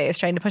mushes his face,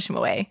 trying to push him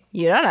away.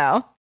 You don't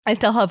know. I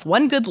still have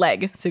one good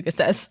leg, Suga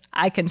says.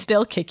 I can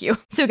still kick you.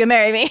 Suga,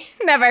 marry me.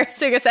 Never,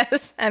 Suga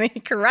says. And he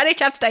karate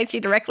chops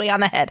Daichi directly on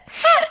the head.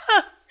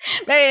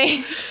 Marry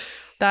me.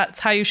 That's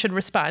how you should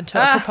respond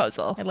to a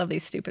proposal. I love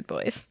these stupid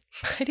boys.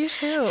 I do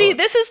too. See,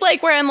 this is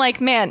like where I'm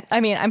like, man, I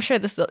mean, I'm sure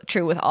this is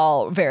true with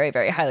all very,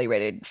 very highly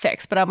rated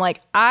fics, but I'm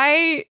like,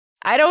 I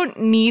don't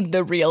need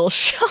the real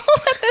show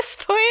at this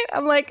point.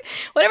 I'm like,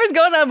 whatever's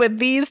going on with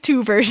these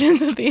two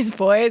versions of these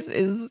boys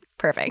is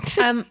perfect.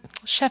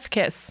 Chef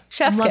kiss.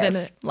 Chef's I'm kiss. loving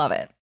it. Love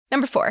it.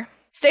 Number 4.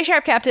 Stay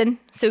sharp, Captain,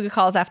 Suga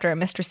calls after a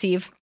missed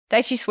receive.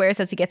 Daichi swears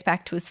as he gets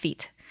back to his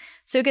feet.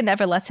 Suga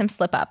never lets him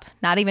slip up,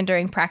 not even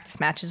during practice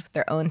matches with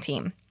their own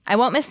team. I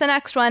won't miss the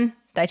next one,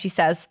 Daichi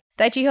says.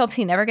 Daichi hopes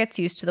he never gets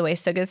used to the way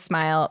Suga's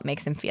smile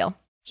makes him feel.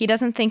 He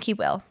doesn't think he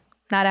will.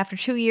 Not after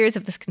 2 years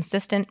of this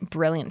consistent,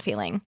 brilliant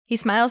feeling. He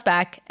smiles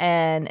back,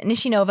 and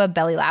Nishinova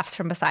belly laughs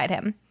from beside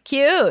him.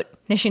 Cute,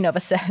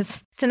 Nishinova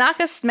says.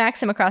 Tanaka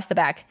smacks him across the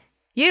back.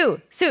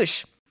 You,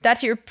 Sush.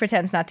 Daichi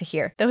pretends not to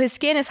hear, though his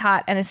skin is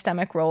hot and his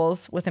stomach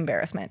rolls with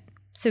embarrassment.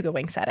 Suga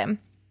winks at him.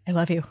 I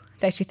love you,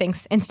 Daichi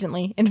thinks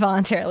instantly,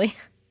 involuntarily.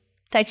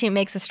 Daichi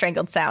makes a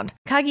strangled sound.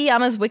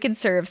 Kageyama's wicked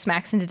serve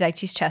smacks into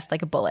Daichi's chest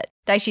like a bullet.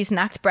 Daichi's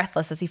knocked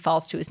breathless as he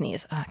falls to his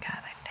knees. Oh, God,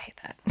 I hate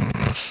that.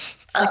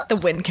 It's like the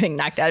wind getting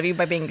knocked out of you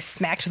by being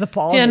smacked with a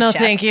ball in the chest.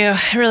 Thank you.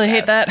 I really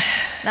hate that.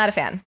 Not a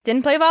fan.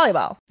 Didn't play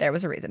volleyball. There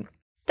was a reason.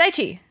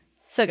 Daichi.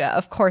 Suga,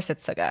 of course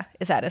it's Suga,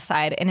 is at his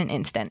side in an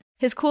instant.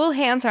 His cool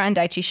hands are on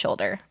Daichi's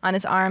shoulder, on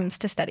his arms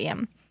to steady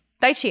him.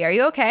 Daichi, are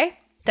you okay?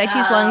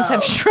 Daichi's lungs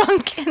have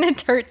shrunk and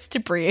it hurts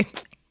to breathe.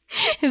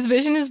 His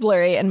vision is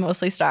blurry and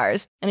mostly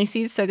stars, and he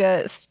sees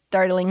Suga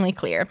startlingly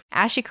clear.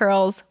 Ashy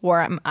curls,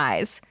 warm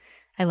eyes.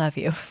 I love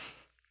you.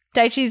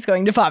 Daichi's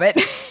going to vomit.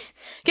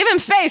 Give him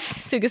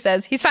space, Suga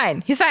says. He's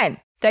fine. He's fine.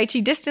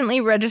 Daichi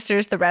distantly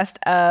registers the rest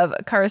of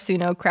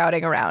Karasuno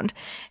crowding around.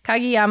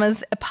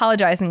 Kageyama's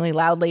apologizingly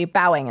loudly,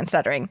 bowing and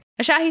stuttering.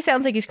 Asahi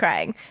sounds like he's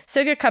crying.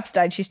 Suga cups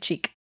Daichi's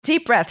cheek.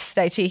 Deep breaths,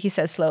 Daichi, he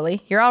says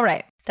slowly. You're all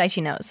right.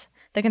 Daichi knows.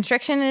 The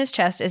constriction in his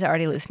chest is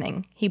already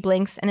loosening. He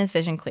blinks and his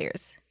vision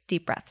clears.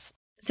 Deep breaths.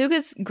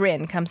 Suga's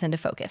grin comes into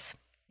focus.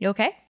 You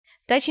okay?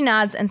 Daichi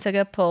nods and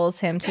Suga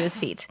pulls him to his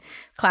feet,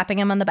 clapping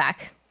him on the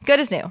back. Good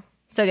as new,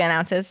 Suga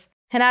announces.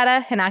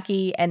 Hinata,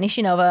 Hinaki, and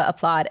Nishinova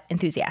applaud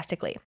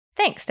enthusiastically.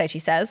 Thanks, Daichi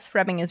says,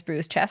 rubbing his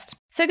bruised chest.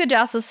 Suga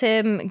jostles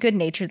him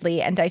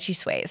good-naturedly and Daichi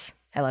sways.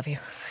 I love you.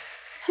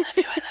 I love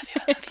you, I love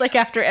you. It's like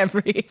after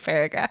every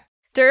paragraph.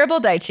 Durable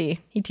Daichi,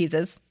 he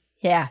teases.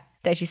 Yeah,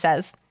 Daichi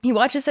says. He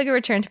watches Suga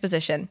return to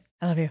position.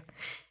 I love you.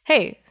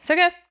 Hey,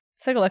 Suga.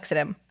 Suga looks at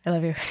him. I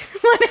love you.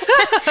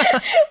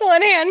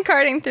 One hand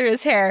carding through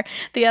his hair,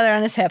 the other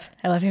on his hip.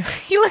 I love you.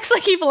 He looks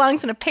like he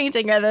belongs in a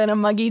painting rather than a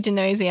muggy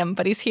gymnasium,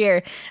 but he's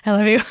here. I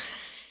love you.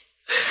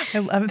 I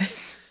love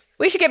this.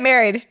 We should get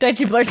married,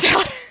 Daichi blurts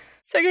out.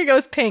 Suga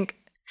goes pink.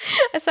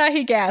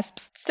 Asahi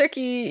gasps.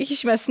 Tsuki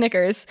Hishima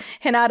snickers.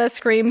 Hinata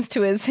screams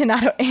to his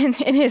Hinata in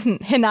his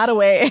Hinata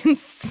way and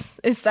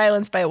is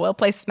silenced by a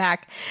well-placed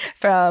smack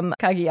from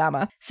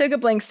Kageyama. Suga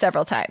blinks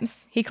several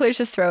times. He clears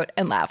his throat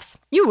and laughs.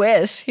 You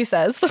wish, he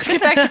says. Let's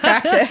get back to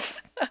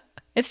practice.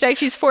 It's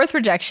Daichi's fourth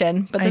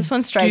rejection, but this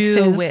one strikes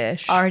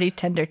his already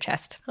tender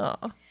chest. Oh.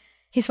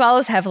 He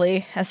swallows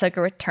heavily as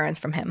Suga returns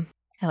from him.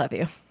 I love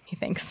you, he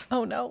thinks.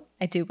 Oh no.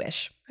 I do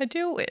wish. I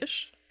do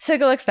wish.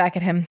 Suga looks back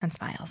at him and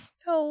smiles.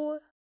 Oh.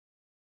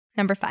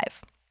 Number 5.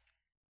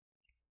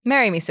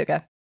 Marry me,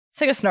 Suga.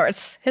 Suga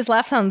snorts. His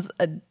laugh sounds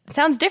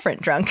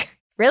different, drunk.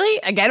 Really?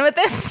 Again with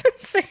this?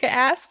 Suga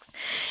asks.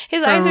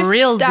 His eyes are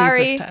real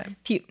starry. This time.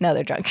 No,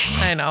 they're drunk.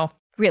 I know.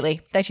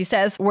 Really? Daichi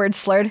says, words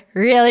slurred.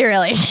 Really,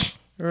 really.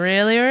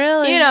 Really,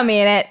 really? You don't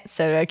mean it,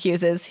 Suga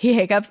accuses. He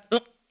hiccups.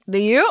 Do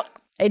you?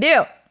 I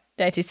do,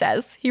 Daichi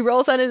says. He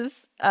rolls on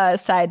his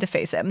side to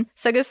face him.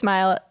 Suga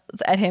smiles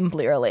at him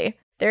blearily.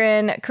 They're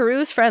in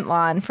Karu's front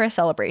lawn for a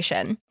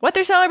celebration. What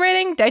they're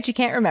celebrating, Daichi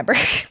can't remember.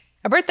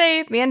 A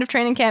birthday, the end of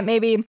training camp,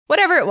 maybe.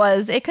 Whatever it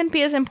was, it couldn't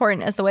be as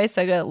important as the way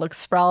Suga looks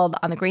sprawled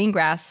on the green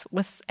grass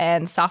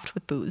and soft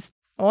with booze.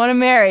 I want to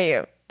marry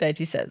you,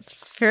 Daichi says.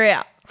 For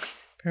real.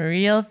 For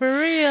real, for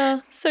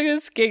real.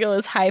 Suga's giggle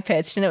is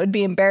high-pitched, and it would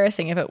be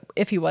embarrassing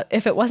if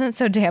it wasn't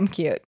so damn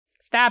cute.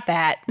 Stop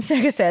that,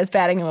 Suga says,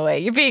 batting him away.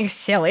 You're being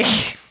silly.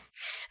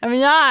 I'm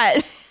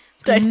not.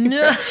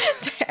 Daichi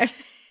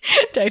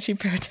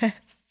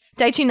protests.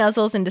 Daichi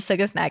nuzzles into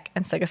Suga's neck,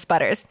 and Suga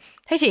sputters.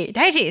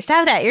 Daichi,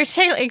 stop that. You're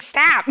tickling.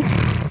 Stop.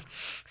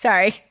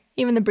 Sorry.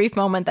 Even the brief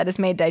moment that has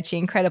made Daichi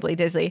incredibly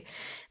dizzy.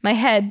 My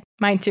head,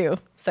 mine too,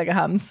 Suga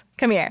hums.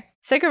 Come here.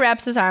 Suga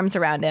wraps his arms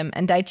around him,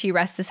 and Daichi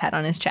rests his head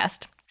on his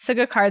chest.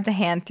 Suga cards a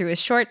hand through his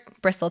short,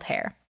 bristled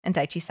hair, and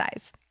Daichi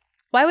sighs.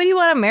 Why would you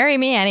want to marry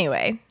me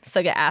anyway?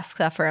 Suga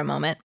asks after a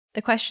moment.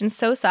 The question's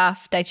so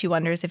soft, Daichi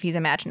wonders if he's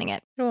imagining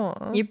it.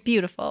 Aww. You're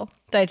beautiful,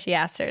 Daichi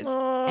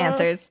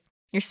answers.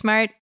 You're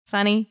smart,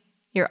 funny.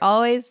 You're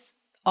always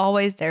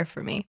there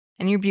for me.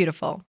 And you're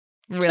beautiful.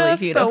 Really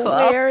just beautiful.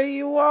 There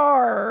you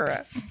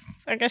are.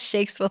 Suga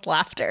shakes with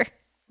laughter.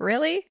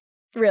 Really?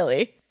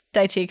 Really?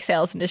 Daichi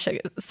exhales into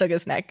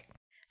Suga's neck.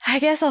 I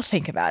guess I'll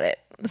think about it.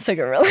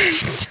 Suga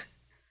relents.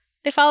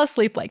 They fall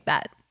asleep like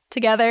that,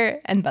 together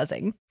and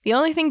buzzing. The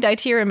only thing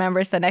Daichi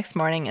remembers the next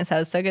morning is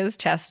how Suga's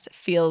chest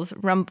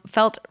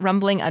felt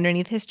rumbling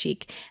underneath his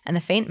cheek and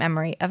the faint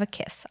memory of a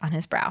kiss on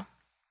his brow.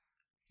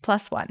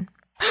 +1.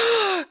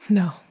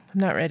 No, I'm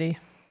not ready.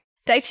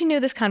 Daichi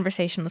knew this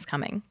conversation was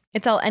coming.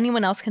 It's all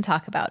anyone else can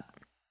talk about.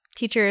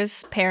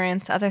 Teachers,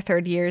 parents, other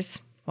third years.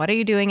 What are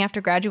you doing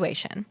after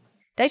graduation?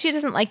 Daichi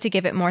doesn't like to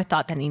give it more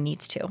thought than he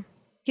needs to.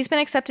 He's been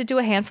accepted to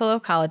a handful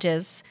of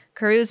colleges.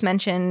 Karu's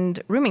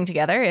mentioned rooming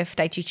together if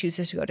Daichi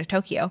chooses to go to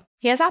Tokyo.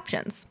 He has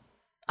options.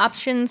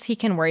 Options he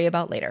can worry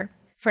about later.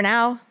 For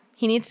now,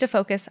 he needs to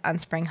focus on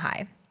spring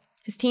high.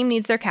 His team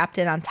needs their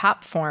captain on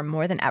top form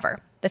more than ever.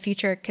 The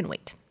future can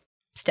wait.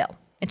 Still,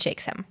 it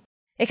shakes him.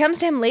 It comes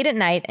to him late at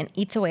night and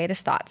eats away at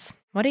his thoughts.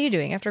 What are you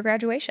doing after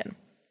graduation?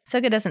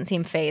 Suga doesn't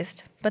seem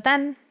fazed, but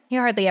then he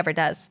hardly ever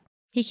does.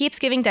 He keeps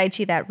giving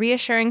Daichi that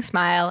reassuring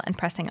smile and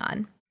pressing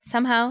on.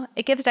 Somehow,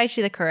 it gives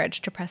Daichi the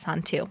courage to press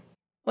on too.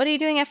 What are you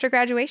doing after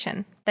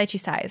graduation? Daichi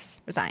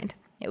sighs, resigned.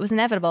 It was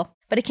inevitable,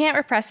 but he can't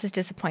repress his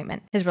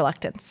disappointment, his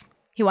reluctance.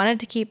 He wanted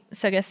to keep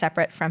Suga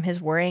separate from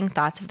his worrying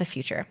thoughts of the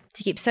future,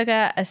 to keep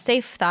Suga a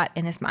safe thought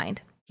in his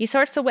mind. He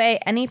sorts away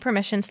any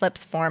permission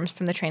slips forms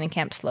from the training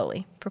camp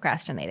slowly,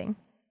 procrastinating.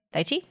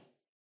 Daichi?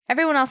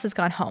 Everyone else has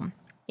gone home,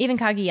 even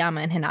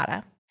Kageyama and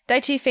Hinata.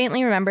 Daichi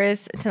faintly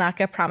remembers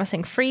Tanaka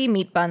promising free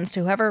meat buns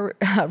to whoever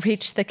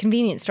reached the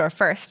convenience store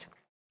first.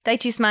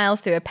 Daichi smiles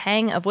through a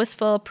pang of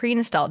wistful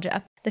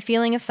pre-nostalgia, the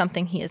feeling of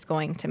something he is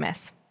going to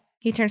miss.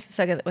 He turns to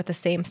Suga with the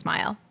same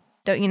smile.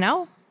 Don't you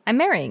know? I'm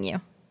marrying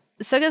you.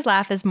 Suga's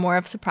laugh is more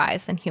of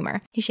surprise than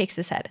humor. He shakes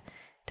his head.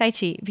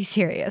 Daichi, be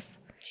serious.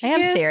 I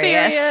am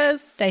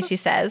serious, Daichi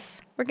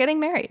says. We're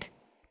getting married.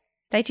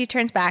 Daichi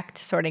turns back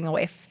to sorting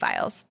away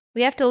files.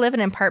 We have to live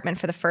in an apartment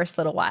for the first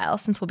little while,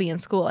 since we'll be in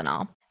school and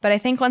all. But I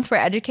think once we're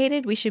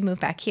educated, we should move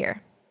back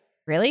here.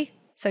 Really?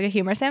 Suga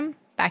humors him.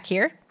 Back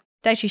here?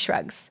 Daichi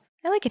shrugs.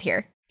 I like it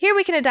here. Here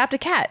we can adopt a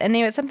cat and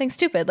name it something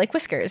stupid like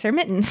Whiskers or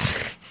Mittens.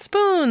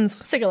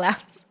 Spoons. Suga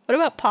laughs. What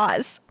about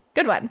Paws?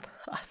 Good one.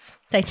 Paws.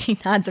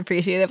 Daichi nods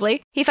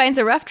appreciatively. He finds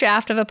a rough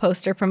draft of a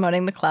poster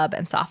promoting the club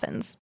and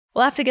softens.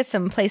 We'll have to get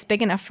some place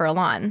big enough for a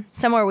lawn,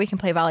 somewhere we can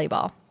play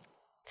volleyball.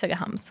 Suga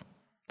hums.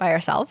 By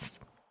ourselves?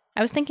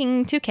 I was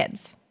thinking 2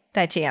 kids.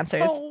 Daichi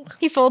answers. Oh.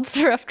 He folds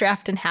the rough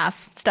draft in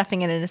half,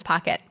 stuffing it in his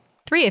pocket.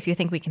 3 if you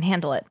think we can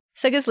handle it.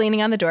 Suga's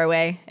leaning on the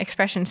doorway,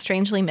 expression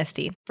strangely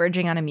misty,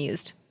 verging on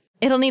amused.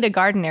 It'll need a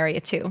garden area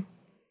too.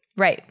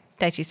 Right,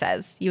 Daichi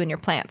says. You and your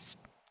plants.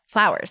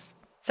 Flowers,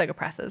 Suga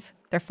presses.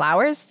 They're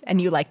flowers, and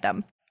you like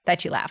them.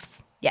 Daichi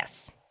laughs.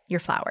 Yes,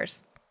 your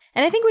flowers.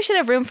 And I think we should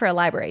have room for a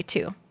library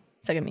too,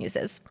 Suga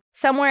muses.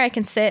 Somewhere I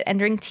can sit and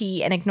drink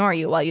tea and ignore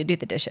you while you do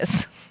the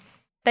dishes.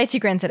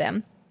 Daichi grins at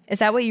him. Is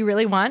that what you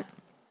really want?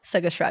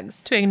 Suga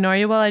shrugs. To ignore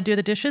you while I do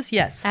the dishes?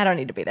 Yes. I don't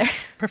need to be there.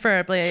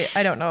 Preferably,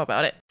 I don't know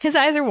about it. His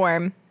eyes are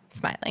warm,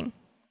 smiling.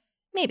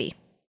 Maybe.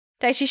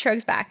 Daichi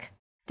shrugs back.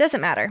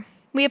 Doesn't matter.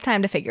 We have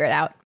time to figure it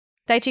out.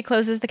 Daichi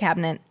closes the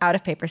cabinet, out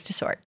of papers to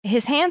sort.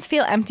 His hands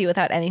feel empty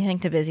without anything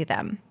to busy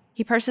them.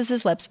 He purses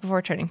his lips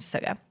before turning to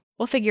Suga.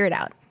 We'll figure it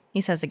out,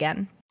 he says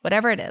again.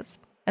 Whatever it is,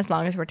 as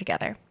long as we're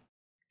together.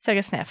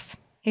 Suga sniffs.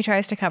 He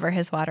tries to cover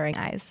his watering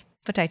eyes,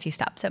 but Daichi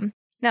stops him.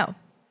 No,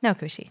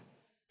 Kushi.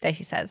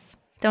 Daichi says.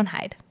 Don't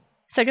hide.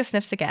 Suga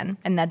sniffs again,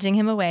 and nudging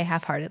him away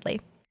half-heartedly.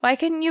 Why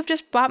couldn't you have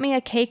just bought me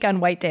a cake on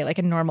White Day like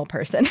a normal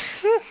person?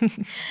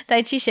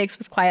 Daichi shakes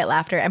with quiet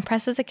laughter and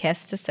presses a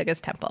kiss to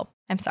Suga's temple.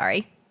 I'm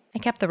sorry. I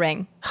kept the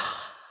ring,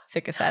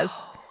 Suga says.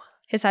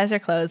 His eyes are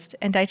closed,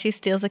 and Daichi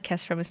steals a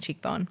kiss from his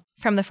cheekbone.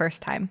 From the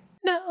first time.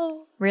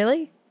 No.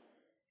 Really?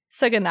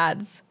 Suga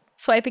nods,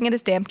 swiping at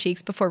his damp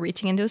cheeks before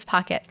reaching into his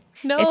pocket.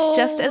 No. It's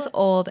just as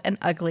old and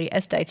ugly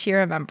as Daichi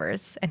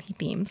remembers, and he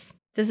beams.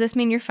 Does this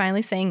mean you're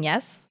finally saying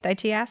yes?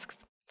 Daichi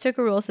asks. Suga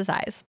rolls his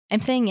eyes.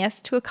 I'm saying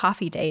yes to a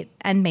coffee date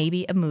and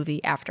maybe a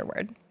movie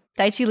afterward.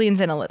 Daichi leans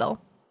in a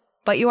little.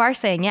 But you are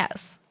saying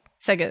yes.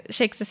 Suga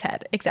shakes his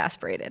head,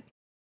 exasperated.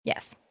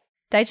 Yes.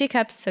 Daichi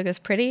cups Suga's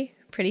pretty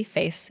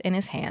face in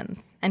his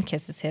hands and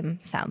kisses him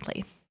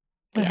soundly.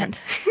 The end.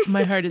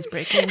 My heart is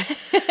breaking.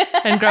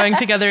 And growing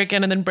together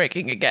again and then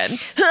breaking again.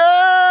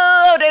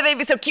 Oh, they'd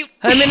be so cute.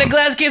 I'm in a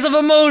glass case of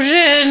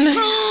emotion.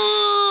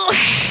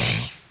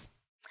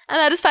 And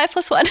that is 5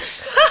 + 1.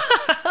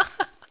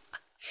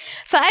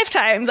 5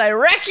 times I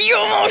wreck you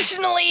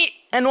emotionally,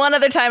 and 1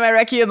 other time I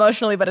wreck you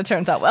emotionally, but it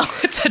turns out well.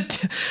 It's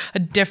a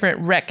different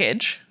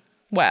wreckage.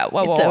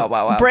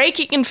 Wow.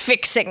 Breaking and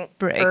fixing.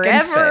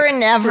 Forever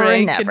and ever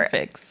and ever.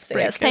 Fix. So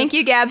yes, thank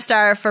you,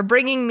 Gabstar, for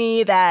bringing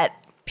me that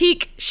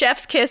peak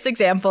chef's kiss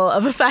example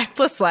of a 5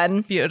 +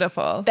 1.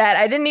 Beautiful. That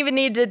I didn't even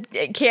need to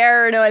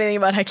care or know anything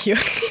about Haikyuu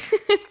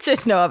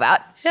to know about.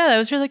 Yeah, that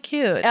was really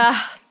cute.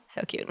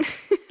 So cute.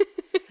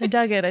 I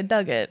dug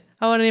it.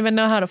 I wouldn't even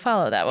know how to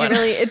follow that one.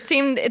 It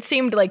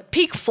seemed like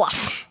peak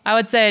fluff. I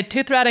would say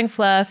tooth-rotting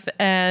fluff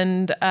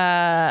and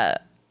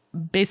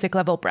basic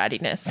level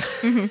brattiness.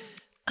 Mm-hmm.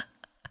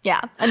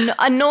 Yeah,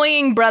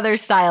 annoying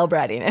brother-style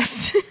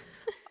brattiness.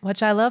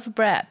 Which I love a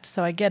brat,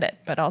 so I get it,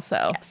 but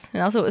also... Yes,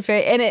 and also it was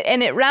very...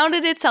 And it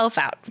rounded itself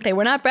out. They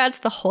were not brats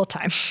the whole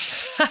time.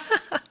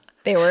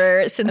 They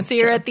were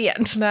sincere at the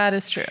end. That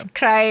is true.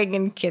 Crying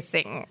and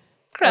kissing.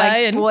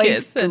 Crying like and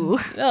kissing.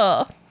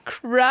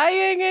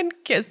 Crying and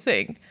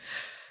kissing.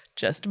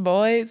 Just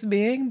boys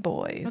being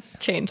boys. Let's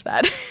change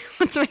that.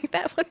 Let's make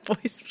that one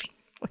boys being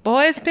boys.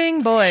 Boys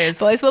being boys.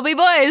 Boys will be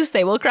boys.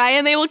 They will cry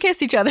and they will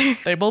kiss each other.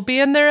 They will be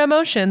in their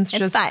emotions. It's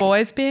just fine.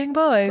 Boys being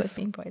boys. Boys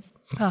being boys.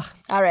 Oh.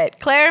 All right,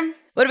 Claire,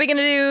 what are we going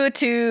to do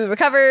to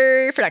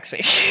recover for next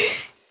week?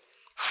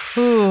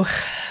 Ooh,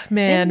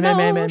 man.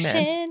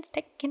 Emotions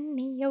taking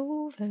me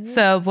over.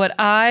 So what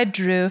I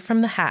drew from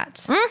the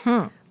hat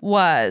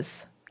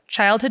was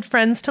childhood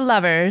friends to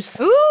lovers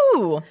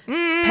Ooh.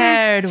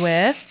 paired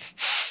with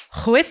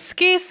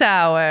whiskey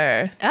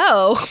sour.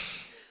 Oh.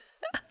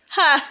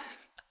 Ha.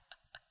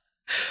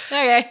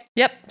 Okay.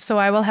 Yep. So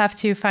I will have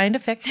to find a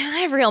fic. Man, I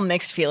have real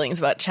mixed feelings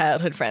about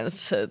childhood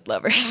friends to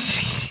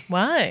lovers.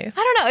 Why?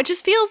 I don't know. It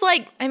just feels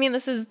like, I mean,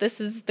 this is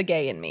the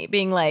gay in me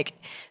being like,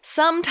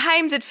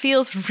 sometimes it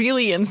feels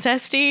really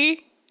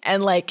incesty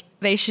and like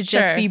they should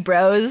just Sure. be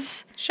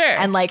bros. Sure.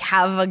 And like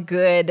have a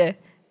good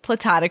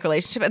platonic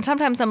relationship. And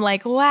sometimes I'm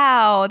like,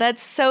 wow,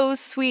 that's so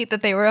sweet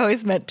that they were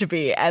always meant to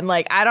be. And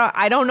like,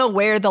 I don't know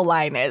where the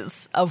line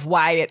is of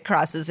why it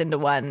crosses into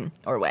one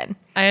or when.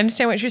 I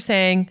understand what you're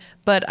saying,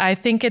 but I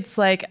think it's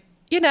like,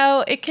 you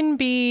know, it can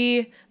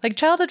be like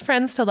childhood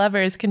friends to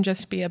lovers can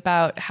just be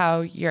about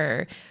how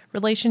your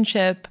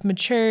relationship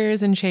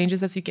matures and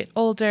changes as you get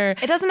older.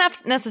 It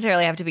doesn't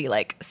necessarily have to be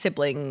like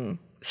sibling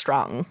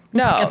strong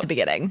No. at the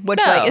beginning, which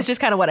No. like is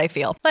just kind of what I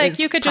feel. Like is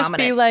you could just be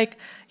prominent. like,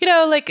 you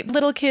know, like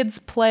little kids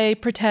play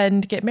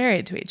pretend, get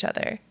married to each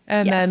other.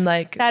 And Yes, then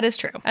like that is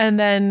true. and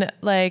then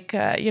like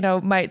you know,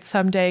 might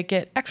someday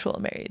get actual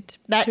married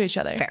to each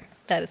other. Fair.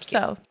 That is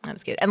cute. So- That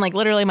is cute. And like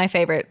literally my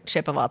favorite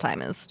ship of all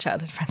time is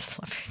childhood friends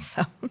to lovers.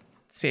 So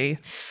See.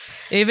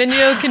 Even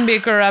you can be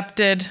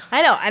corrupted.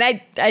 I know. And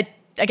I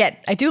again,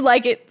 I do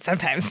like it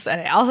sometimes. And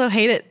I also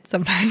hate it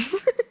sometimes.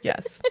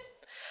 Yes.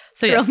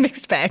 So Real yes.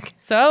 mixed bag.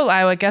 So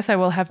I would guess I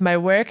will have my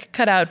work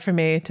cut out for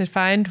me to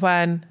find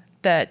one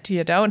that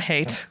you don't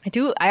hate.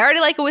 I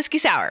already like a whiskey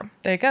sour.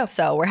 There you go.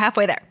 So we're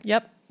halfway there.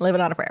 Yep. Living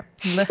on a prayer.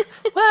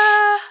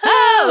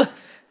 Whoa!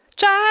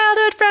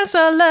 Childhood friends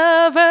to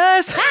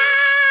lovers.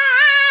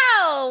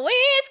 Oh,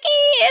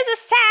 whiskey is a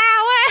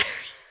sour.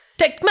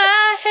 Take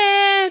my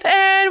hand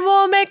and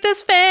we'll make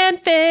this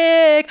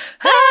fanfic.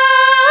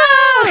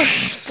 Oh!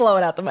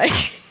 Blowing out the mic.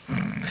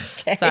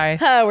 Okay. Sorry.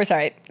 Oh, we're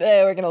sorry.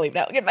 We're going to leave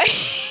now. Goodbye.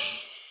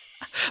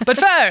 But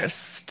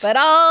first, But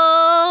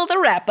all the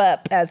wrap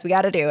up as we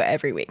got to do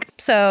every week.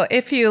 so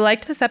if you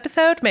liked this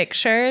episode, make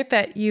sure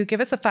that you give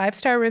us a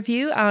 5-star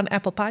review on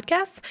Apple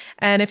Podcasts.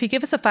 And if you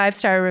give us a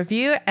 5-star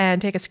review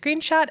and take a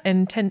screenshot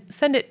and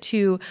send it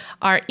to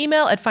our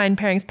email at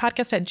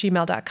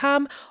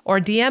findpairingspodcast@gmail.com or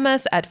DM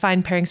us at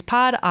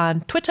findpairingspod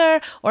on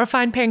Twitter or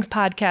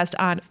findpairingspodcast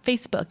on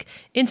Facebook,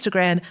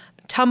 Instagram,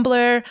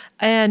 Tumblr,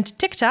 and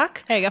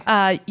TikTok. There you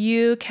go.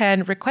 You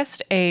can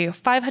request a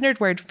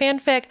 500-word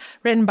fanfic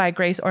written by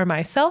Grace or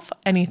myself,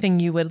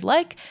 anything you would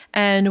like,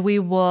 and we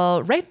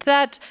will write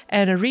that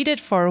and read it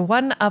for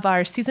one of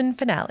our season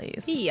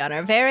finales. On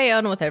our very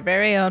own with our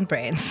very own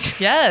brains.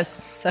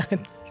 Yes. So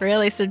it's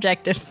really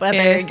subjective whether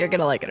Yeah. you're going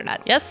to like it or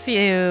not. Yes,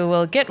 you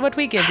will get what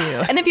we give you.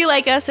 And if you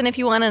like us and if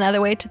you want another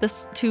way to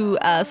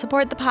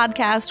support the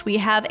podcast, we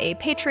have a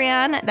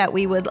Patreon that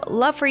we would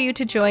love for you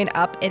to join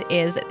up. It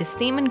is the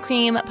Steam and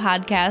Cream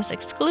podcast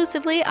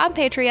exclusively on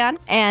Patreon.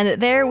 And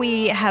there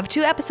we have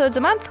 2 episodes a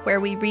month where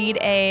we read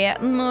a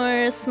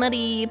more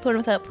smutty, porn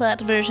without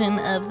plot version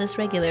of this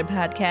regular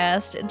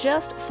podcast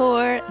just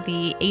for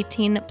the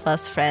 18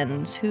 plus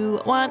friends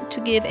who want to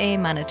give a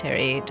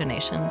monetary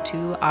donation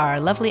to our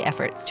lovely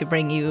efforts to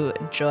bring you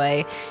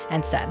joy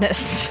and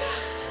sadness.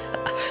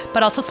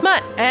 But also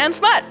smut. And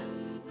smut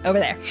over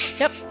there.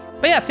 Yep.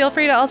 But yeah, feel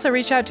free to also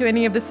reach out to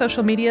any of the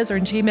social medias or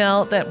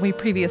Gmail that we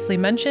previously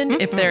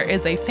mentioned. If there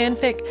is a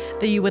fanfic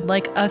that you would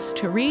like us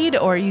to read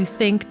or you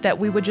think that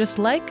we would just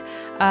like,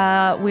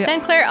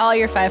 Send Claire all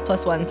your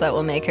 5+ ones that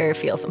will make her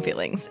feel some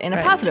feelings in a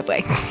Right. positive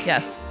way.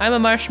 yes, I'm a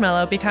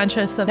marshmallow. Be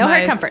conscious of No my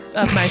hard comfort.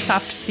 of my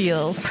soft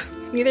feels.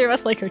 Neither of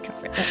us like her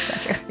comfort. That's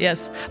not true.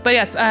 Yes. But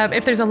yes,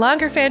 if there's a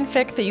longer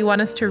fanfic that you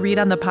want us to read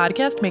on the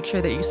podcast, make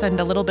sure that you send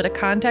a little bit of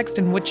context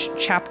and which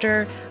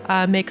chapter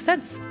makes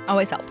sense.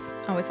 Always helps.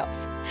 Always helps.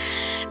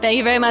 Thank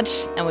you very much,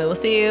 and we will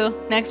see you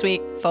next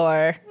week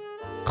for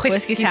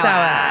Whiskey Sour.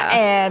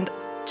 And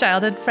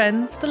Childhood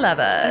friends to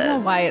lovers. I don't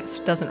know why it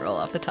doesn't roll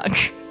off the tongue.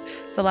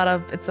 It's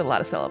a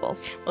lot of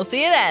syllables. We'll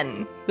see you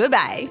then.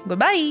 Goodbye.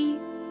 Goodbye.